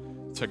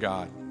to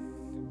God.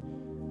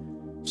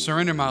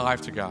 Surrender my life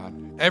to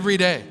God every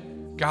day.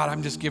 God,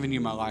 I'm just giving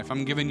you my life.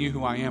 I'm giving you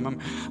who I am.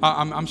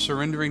 I'm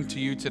surrendering to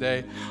you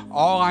today.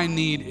 All I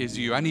need is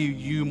you. I need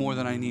you more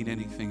than I need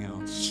anything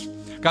else.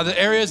 God, the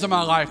areas of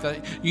my life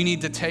that you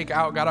need to take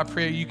out, God, I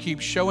pray you keep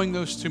showing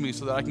those to me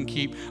so that I can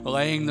keep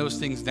laying those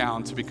things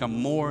down to become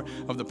more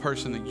of the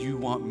person that you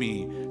want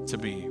me to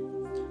be.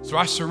 So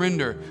I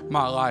surrender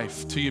my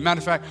life to you. Matter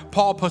of fact,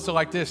 Paul puts it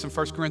like this in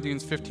 1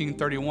 Corinthians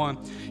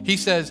 15:31. He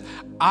says,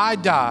 I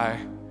die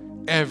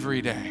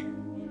every day.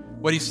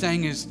 What he's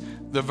saying is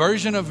the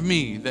version of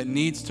me that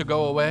needs to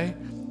go away,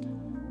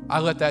 I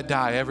let that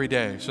die every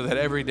day so that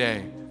every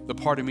day the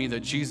part of me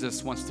that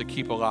Jesus wants to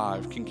keep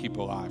alive can keep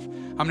alive.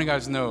 How many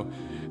guys know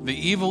the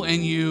evil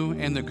in you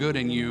and the good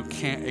in you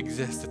can't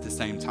exist at the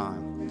same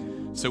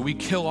time? So we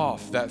kill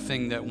off that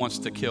thing that wants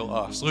to kill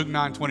us. Luke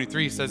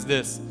 9:23 says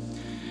this,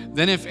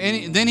 Then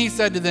he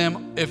said to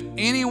them, if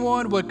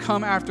anyone would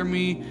come after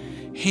me,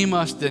 he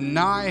must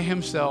deny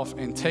himself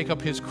and take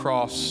up his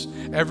cross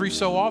every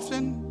so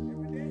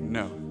often.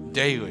 No,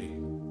 daily.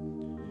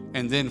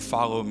 And then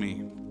follow me.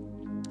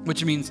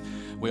 Which means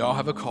we all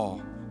have a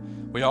call.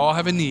 We all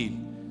have a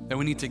need that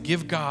we need to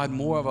give God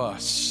more of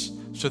us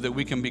so that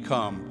we can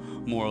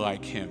become more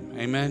like him.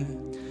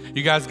 Amen?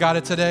 You guys got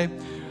it today?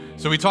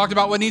 So we talked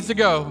about what needs to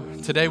go.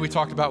 Today we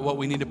talked about what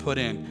we need to put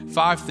in.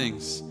 5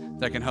 things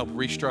that can help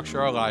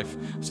restructure our life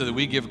so that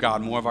we give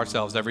God more of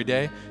ourselves every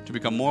day to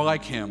become more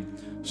like him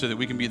so that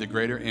we can be the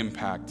greater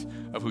impact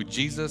of who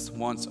Jesus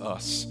wants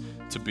us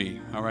to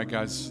be. All right,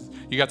 guys?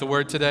 You got the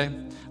word today?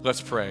 Let's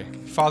pray.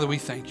 Father, we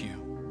thank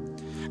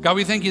you. God,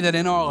 we thank you that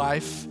in our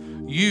life,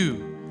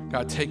 you,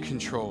 God, take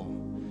control.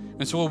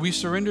 And so we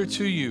surrender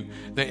to you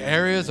the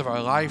areas of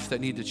our life that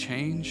need to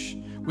change.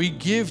 We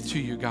give to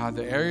you, God,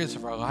 the areas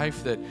of our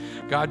life that,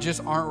 God,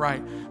 just aren't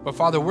right. But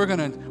Father, we're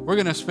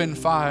gonna spend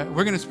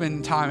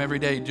time every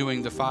day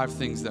doing the 5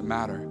 things that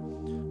matter.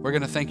 We're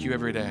gonna thank you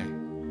every day.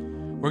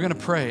 We're gonna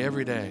pray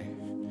every day.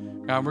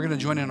 God, we're gonna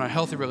join in our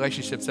healthy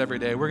relationships every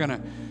day. We're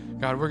gonna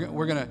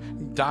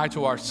die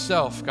to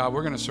ourselves, God.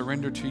 We're gonna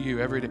surrender to you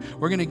every day.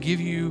 We're gonna give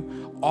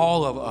you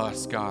all of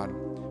us, God.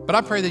 But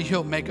I pray that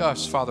you'll make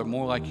us, Father,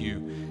 more like you,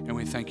 and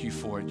we thank you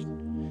for it.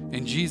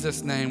 In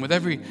Jesus' name, with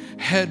every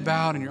head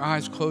bowed and your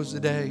eyes closed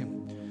today,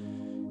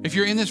 if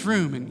you're in this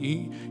room and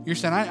you're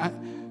saying,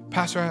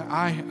 Pastor,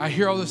 I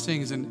hear all those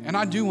things, and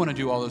I do want to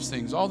do all those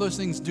things. All those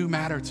things do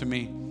matter to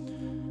me.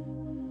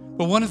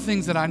 But one of the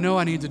things that I know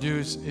I need to do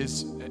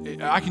is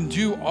I can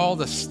do all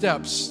the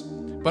steps,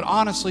 but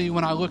honestly,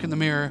 when I look in the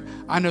mirror,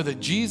 I know that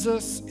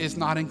Jesus is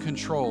not in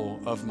control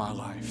of my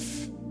life.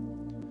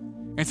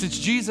 And since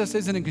Jesus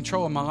isn't in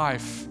control of my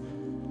life,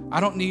 I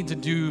don't need to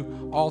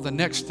do all the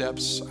next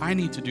steps. I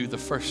need to do the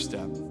first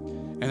step,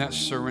 and that's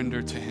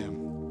surrender to him.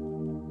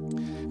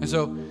 And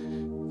so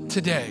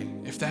today,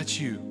 if that's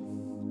you,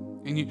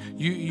 and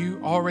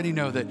you already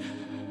know that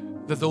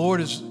the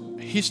Lord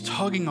he's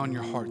tugging on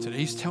your heart today.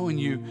 He's telling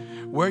you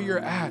where you're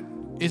at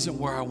isn't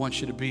where I want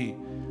you to be,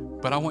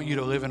 but I want you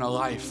to live in a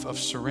life of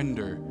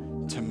surrender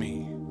to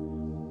me.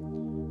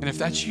 And if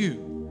that's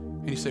you,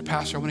 and you say,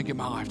 Pastor, I want to give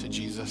my life to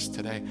Jesus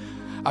today.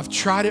 I've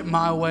tried it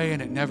my way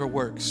and it never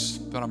works,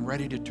 but I'm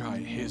ready to try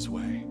it his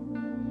way.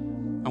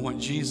 I want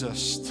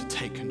Jesus to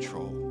take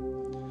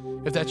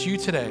control. If that's you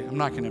today, I'm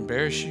not going to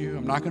embarrass you.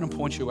 I'm not going to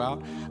point you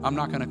out. I'm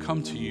not going to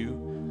come to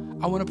you.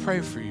 I want to pray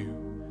for you.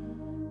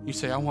 You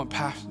say,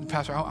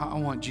 Pastor, I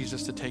want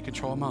Jesus to take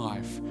control of my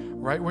life.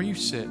 Right where you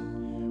sit,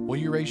 will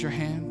you raise your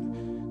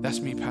hand? That's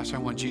me, Pastor. I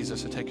want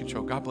Jesus to take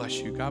control. God bless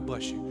you. God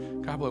bless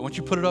you. God bless. Once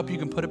you put it up, you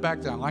can put it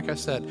back down. Like I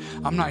said,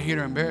 I'm not here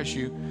to embarrass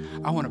you.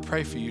 I want to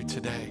pray for you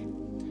today.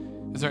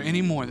 Is there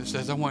any more that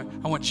says, I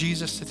want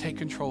Jesus to take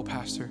control,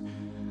 Pastor?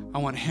 I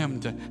want him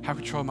to have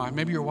control of my life.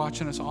 Maybe you're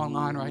watching us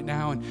online right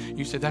now and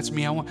you say, that's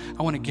me. I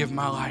want to give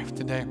my life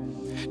today.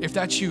 If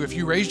that's you, if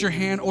you raised your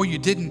hand or you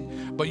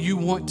didn't, but you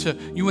want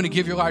to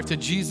give your life to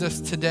Jesus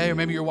today, or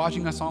maybe you're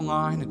watching us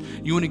online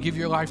and you want to give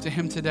your life to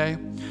him today,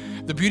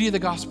 the beauty of the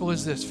gospel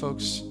is this,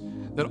 folks,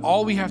 that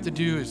all we have to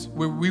do is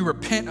we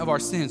repent of our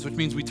sins, which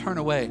means we turn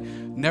away,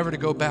 never to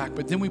go back,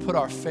 but then we put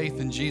our faith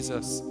in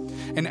Jesus.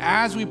 And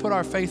as we put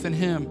our faith in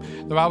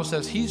him, the Bible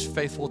says he's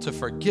faithful to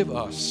forgive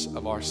us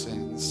of our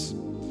sins.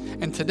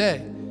 And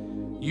today,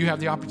 you have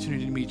the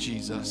opportunity to meet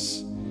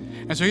Jesus.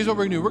 And so here's what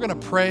we're gonna do. We're gonna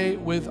pray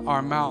with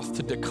our mouth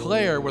to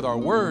declare with our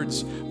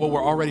words what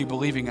we're already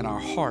believing in our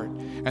heart.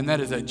 And that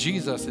is that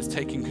Jesus is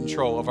taking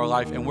control of our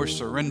life and we're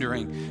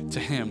surrendering to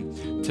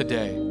him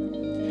today.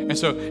 And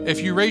so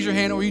if you raise your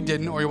hand or you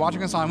didn't, or you're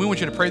watching us online, we want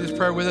you to pray this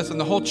prayer with us, and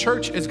the whole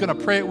church is going to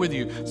pray it with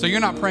you. So you're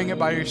not praying it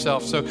by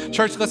yourself. So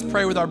church, let's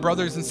pray with our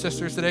brothers and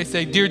sisters today.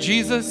 Say, dear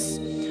Jesus,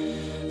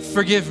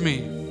 forgive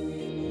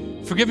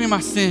me. Forgive me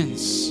my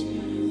sins.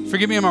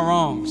 Forgive me my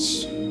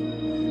wrongs.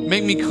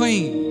 Make me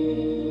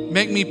clean.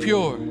 Make me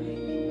pure.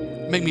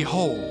 Make me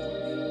whole.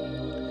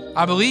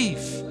 I believe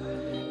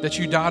that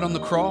you died on the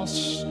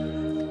cross,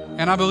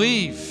 and I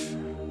believe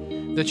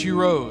that you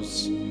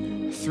rose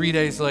 3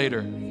 days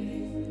later.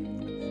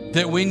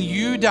 That when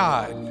you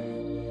died,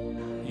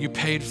 you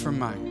paid for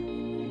mine.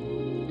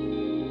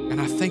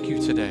 And I thank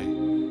you today.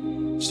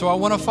 So I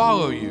want to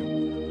follow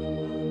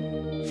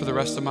you for the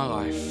rest of my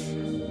life.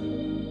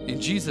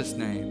 In Jesus'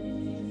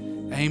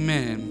 name,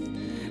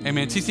 amen.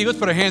 Amen. TC, let's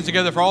put our hands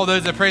together for all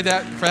those that prayed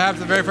that perhaps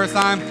the very first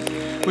time.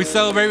 We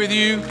celebrate with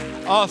you.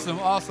 Awesome,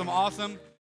 awesome, awesome.